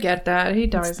old. I get that. He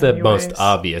dies. It's the anyways. most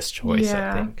obvious choice,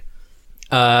 Yeah. I think.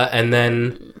 And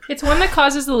then It's one that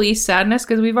causes the least sadness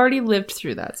because we've already lived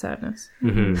through that sadness.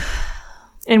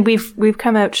 And we've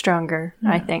come out stronger,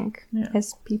 I think,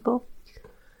 as people.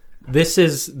 this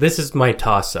is my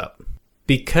toss-up.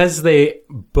 Because they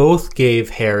both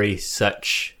gave Harry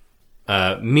such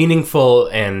meaningful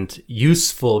and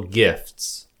useful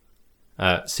gifts,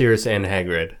 Sirius and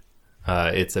Hagrid,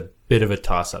 it's a bit of a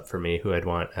toss-up for me who I'd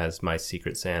want as my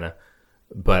Secret Santa.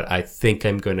 But I think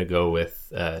I'm going to go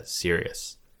with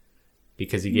Sirius.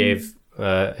 Because he gave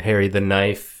Harry the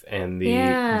knife and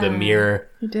the mirror.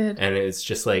 He did. And it's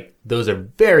just like, those are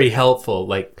very helpful.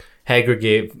 Like, Hagrid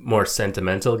gave more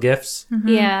sentimental gifts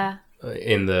Yeah.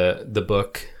 in the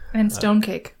book. And stone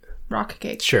cake. Rock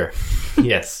cake. Sure.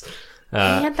 Yes. He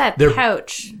had that they're-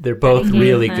 pouch. They're both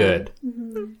really him. good.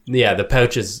 Yeah, the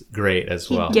pouch is great as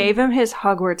He well. gave him his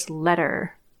Hogwarts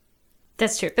letter.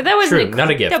 That's true. But that wasn't True,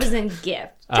 not a gift. That wasn't a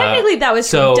gift. Technically, that was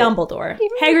so- from Dumbledore.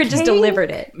 Hagrid just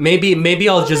delivered it. Maybe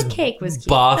I'll just cake was cute.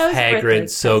 boff That was a birthday Hagrid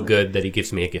so good that he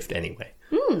gives me a gift anyway.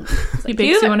 He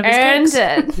bakes you one of his cakes.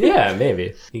 it. Yeah,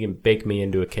 maybe. He can bake me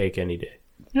into a cake any day.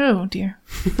 Oh, dear.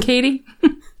 Katie?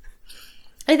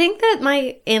 I think that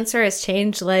my answer has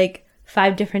changed like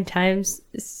 5 different times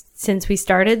since we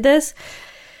started this.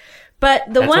 But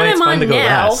the That's one why it's I'm fun on to go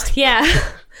now, last. yeah.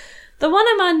 The one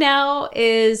I'm on now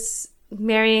is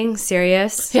marrying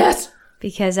Sirius. Yes.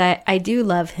 Because I do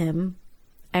love him.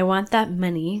 I want that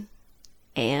money.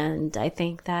 And I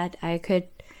think that I could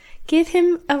give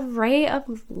him a ray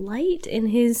of light in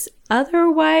his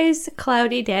otherwise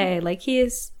cloudy day. Like, he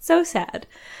is so sad.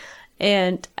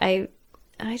 And I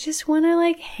just want to,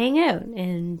 like, hang out.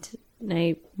 And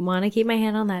I want to keep my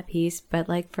hand on that piece, but,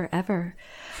 like, forever.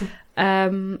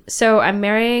 So I'm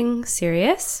marrying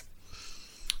Sirius.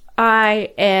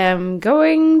 I am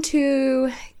going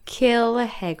to kill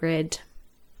Hagrid.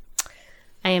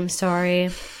 I am sorry.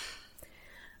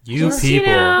 You Just, people.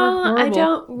 You know, I Horrible.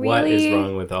 don't What is really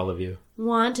wrong with all of you?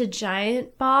 want a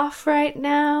giant boff right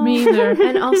now. Me either.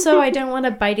 And also, I don't want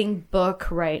a biting book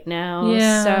right now.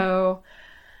 Yeah. So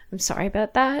I'm sorry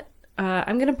about that.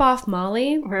 I'm gonna boff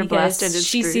Molly We're because blasted and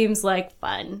she screwed. seems like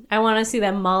fun. I want to see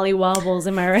them Molly wobbles.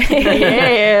 Am I right?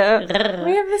 Yeah.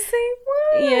 We have the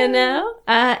same one. You know.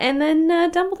 And then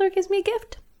Dumbledore gives me a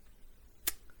gift.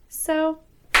 So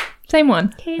Same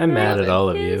one. Kate I'm mad at all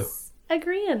of you. is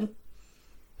agreeing,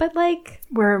 but like,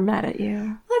 We're mad at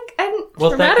you. look, I'm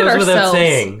Well, We're that mad at goes without ourselves.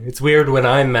 saying. It's weird when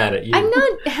I'm mad at you.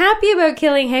 not happy about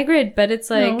killing Hagrid, but it's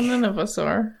like No, none of us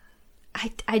are.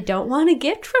 I don't want a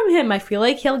gift from him. I feel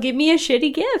like he'll give me a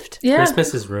shitty gift. Yeah.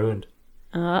 Christmas is ruined.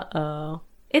 Uh-oh.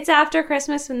 It's after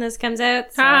Christmas when this comes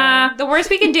out. So Ah. the worst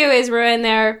we can do is ruin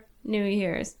their New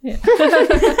Year's. Please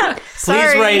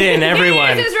write in,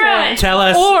 everyone. New Year's is ruined. Tell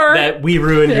us Or- that we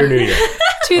ruined your New Year.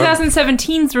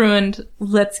 2017's ruined.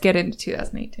 Let's get into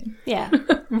 2018. Yeah.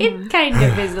 It kind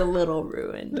of is a little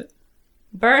ruined.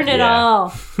 Burn it Yeah.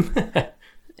 all.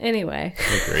 Anyway.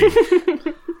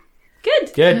 Agreed.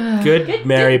 Good. Good.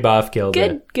 Mary Boff killed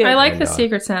Good. it. Good. I like the dog.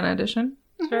 Secret Santa edition.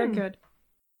 It's very good.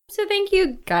 So thank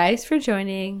you guys for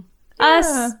joining Yeah.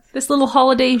 us. This little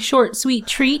holiday short sweet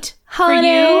treat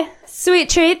Holiday for you. sweet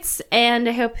treats, and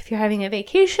I hope if you're having a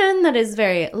vacation that is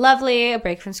very lovely, a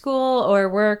break from school or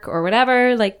work or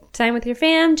whatever, like time with your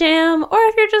fam jam, or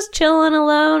if you're just chilling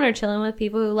alone or chilling with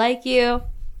people who like you,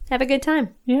 have a good time,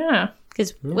 Yeah.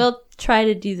 because we'll try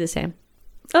to do the same.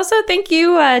 Also, thank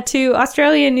you to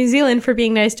Australia and New Zealand for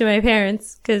being nice to my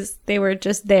parents, because they were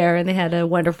just there and they had a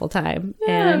wonderful time,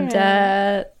 and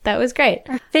that was great.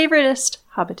 Our favoritist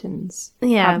Hobbitons.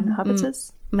 Yeah.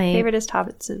 Hobbitses? My Favoriteest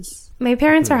Hobbitses. My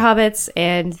parents are hobbits,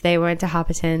 and they went to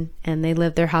Hobbiton, and they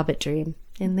lived their hobbit dream,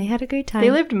 and they had a great time.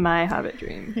 They lived my Hobbit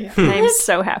dream. I'm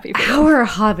so happy for them. our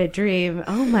hobbit dream.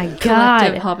 Oh my Collective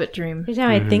god! Hobbit dream. Every time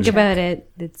I think about it,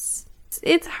 it's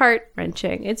heart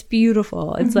wrenching. It's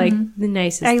beautiful. It's like the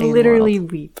nicest. I thing in the literally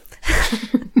world. weep.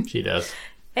 She does.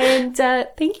 And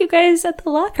thank you guys at the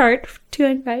Lockhart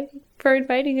for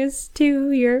inviting us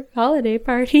to your holiday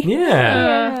party.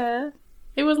 Yeah.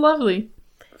 It was lovely.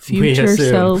 We Future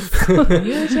assume. self.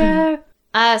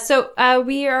 So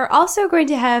we are also going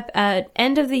to have an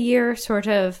end of the year sort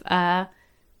of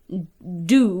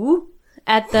do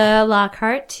at the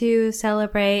Lockhart to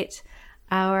celebrate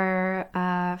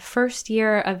our first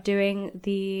year of doing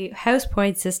the house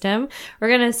point system. We're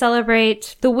going to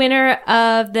celebrate the winner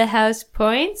of the house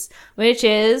points, which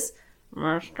is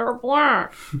Mr.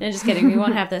 Black. No, just kidding. We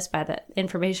won't have this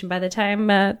information by the time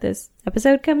this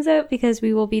episode comes out, because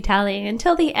we will be tallying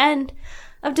until the end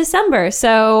of December.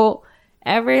 So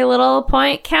every little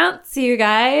point counts, you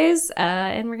guys.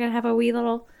 And we're gonna have a wee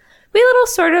little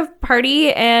sort of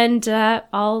party, and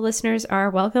all listeners are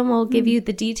welcome. We'll give you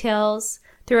the details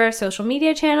through our social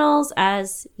media channels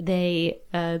as they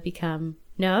become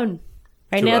known.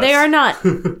 Right To now, us. they are not.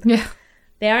 Yeah.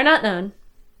 They are not known.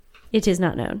 It is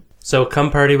not known. So come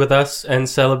party with us and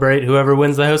celebrate whoever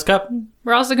wins the house cup.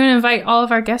 We're also going to invite all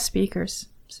of our guest speakers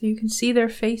so you can see their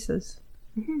faces.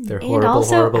 They're And horrible,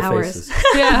 also horrible ours. faces.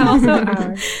 Yeah, also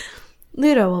ours.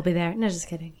 Ludo will be there. No, just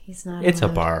kidding. He's not. It's a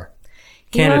allowed. bar.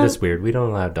 He Canada's won't- weird. We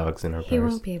don't allow dogs in our He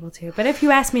bars. won't be able to. But if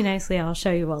you ask me nicely, I'll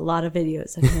show you a lot of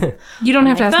videos of him. You don't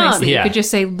have to my ask phone. nicely. Yeah. You could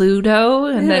just say Ludo,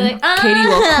 and then Like, "Ah." Katie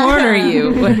will corner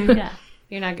you. Yeah.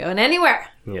 You're not going anywhere.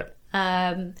 Yeah.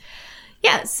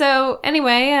 Yeah, so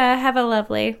anyway, have a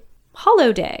lovely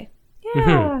holiday.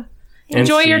 Yeah. And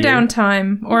Enjoy see your you.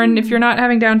 downtime. Or if you're not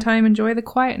having downtime, enjoy the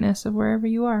quietness of wherever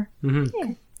you are. And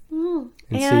see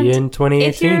And you in If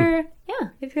 2018.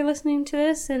 if you're listening to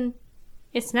this and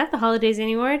it's not the holidays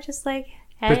anymore, just like,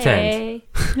 hey. Pretend.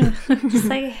 Just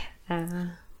like,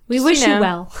 we wish you know.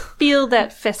 well. Feel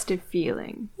that festive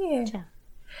feeling. And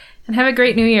have a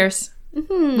great New Year's.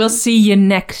 We'll see you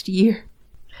next year.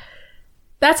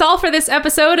 That's all for this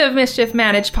episode of Mischief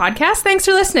Managed Podcast. Thanks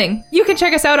for listening. You can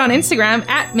check us out on Instagram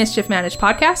at Mischief Managed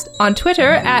Podcast, on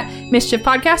Twitter at Mischief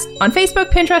Podcast, on Facebook,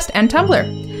 Pinterest, and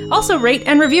Tumblr. Also rate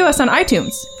and review us on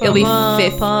iTunes. It'll be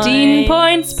 15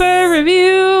 points per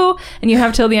review. And you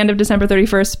have till the end of December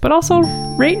 31st. But also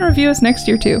rate and review us next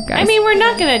year too, guys. I mean, we're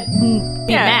not going to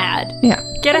be Yeah. mad. yeah.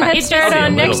 Get a head It's start just- on I'll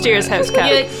be a next little year's mad. house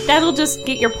cup. That'll just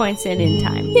get your points in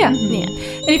time. Yeah. Yeah.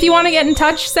 And if you want to get in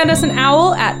touch, send us an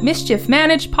owl at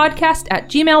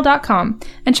mischiefmanagedpodcast@gmail.com.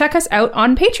 And check us out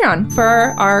on Patreon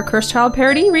for our Cursed Child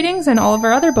parody readings and all of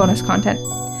our other bonus content.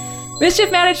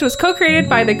 Mischief Managed was co-created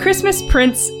by the Christmas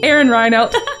Prince, Aaron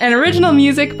Reinelt, and original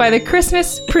music by the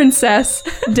Christmas Princess,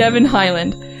 Devin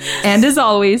Highland. And as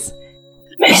always,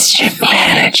 Mischief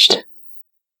Managed.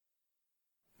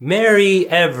 Merry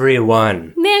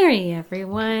everyone. Merry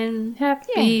everyone.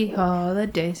 Happy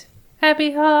holidays.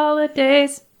 Happy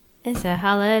holidays. It's a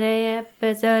holiday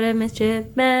episode of Mischief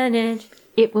Managed.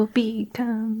 It will be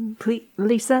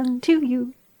completely sung to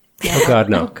you. Oh God,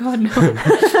 no. Oh God, no.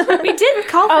 We did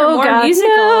call for more God,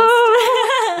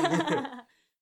 musicals.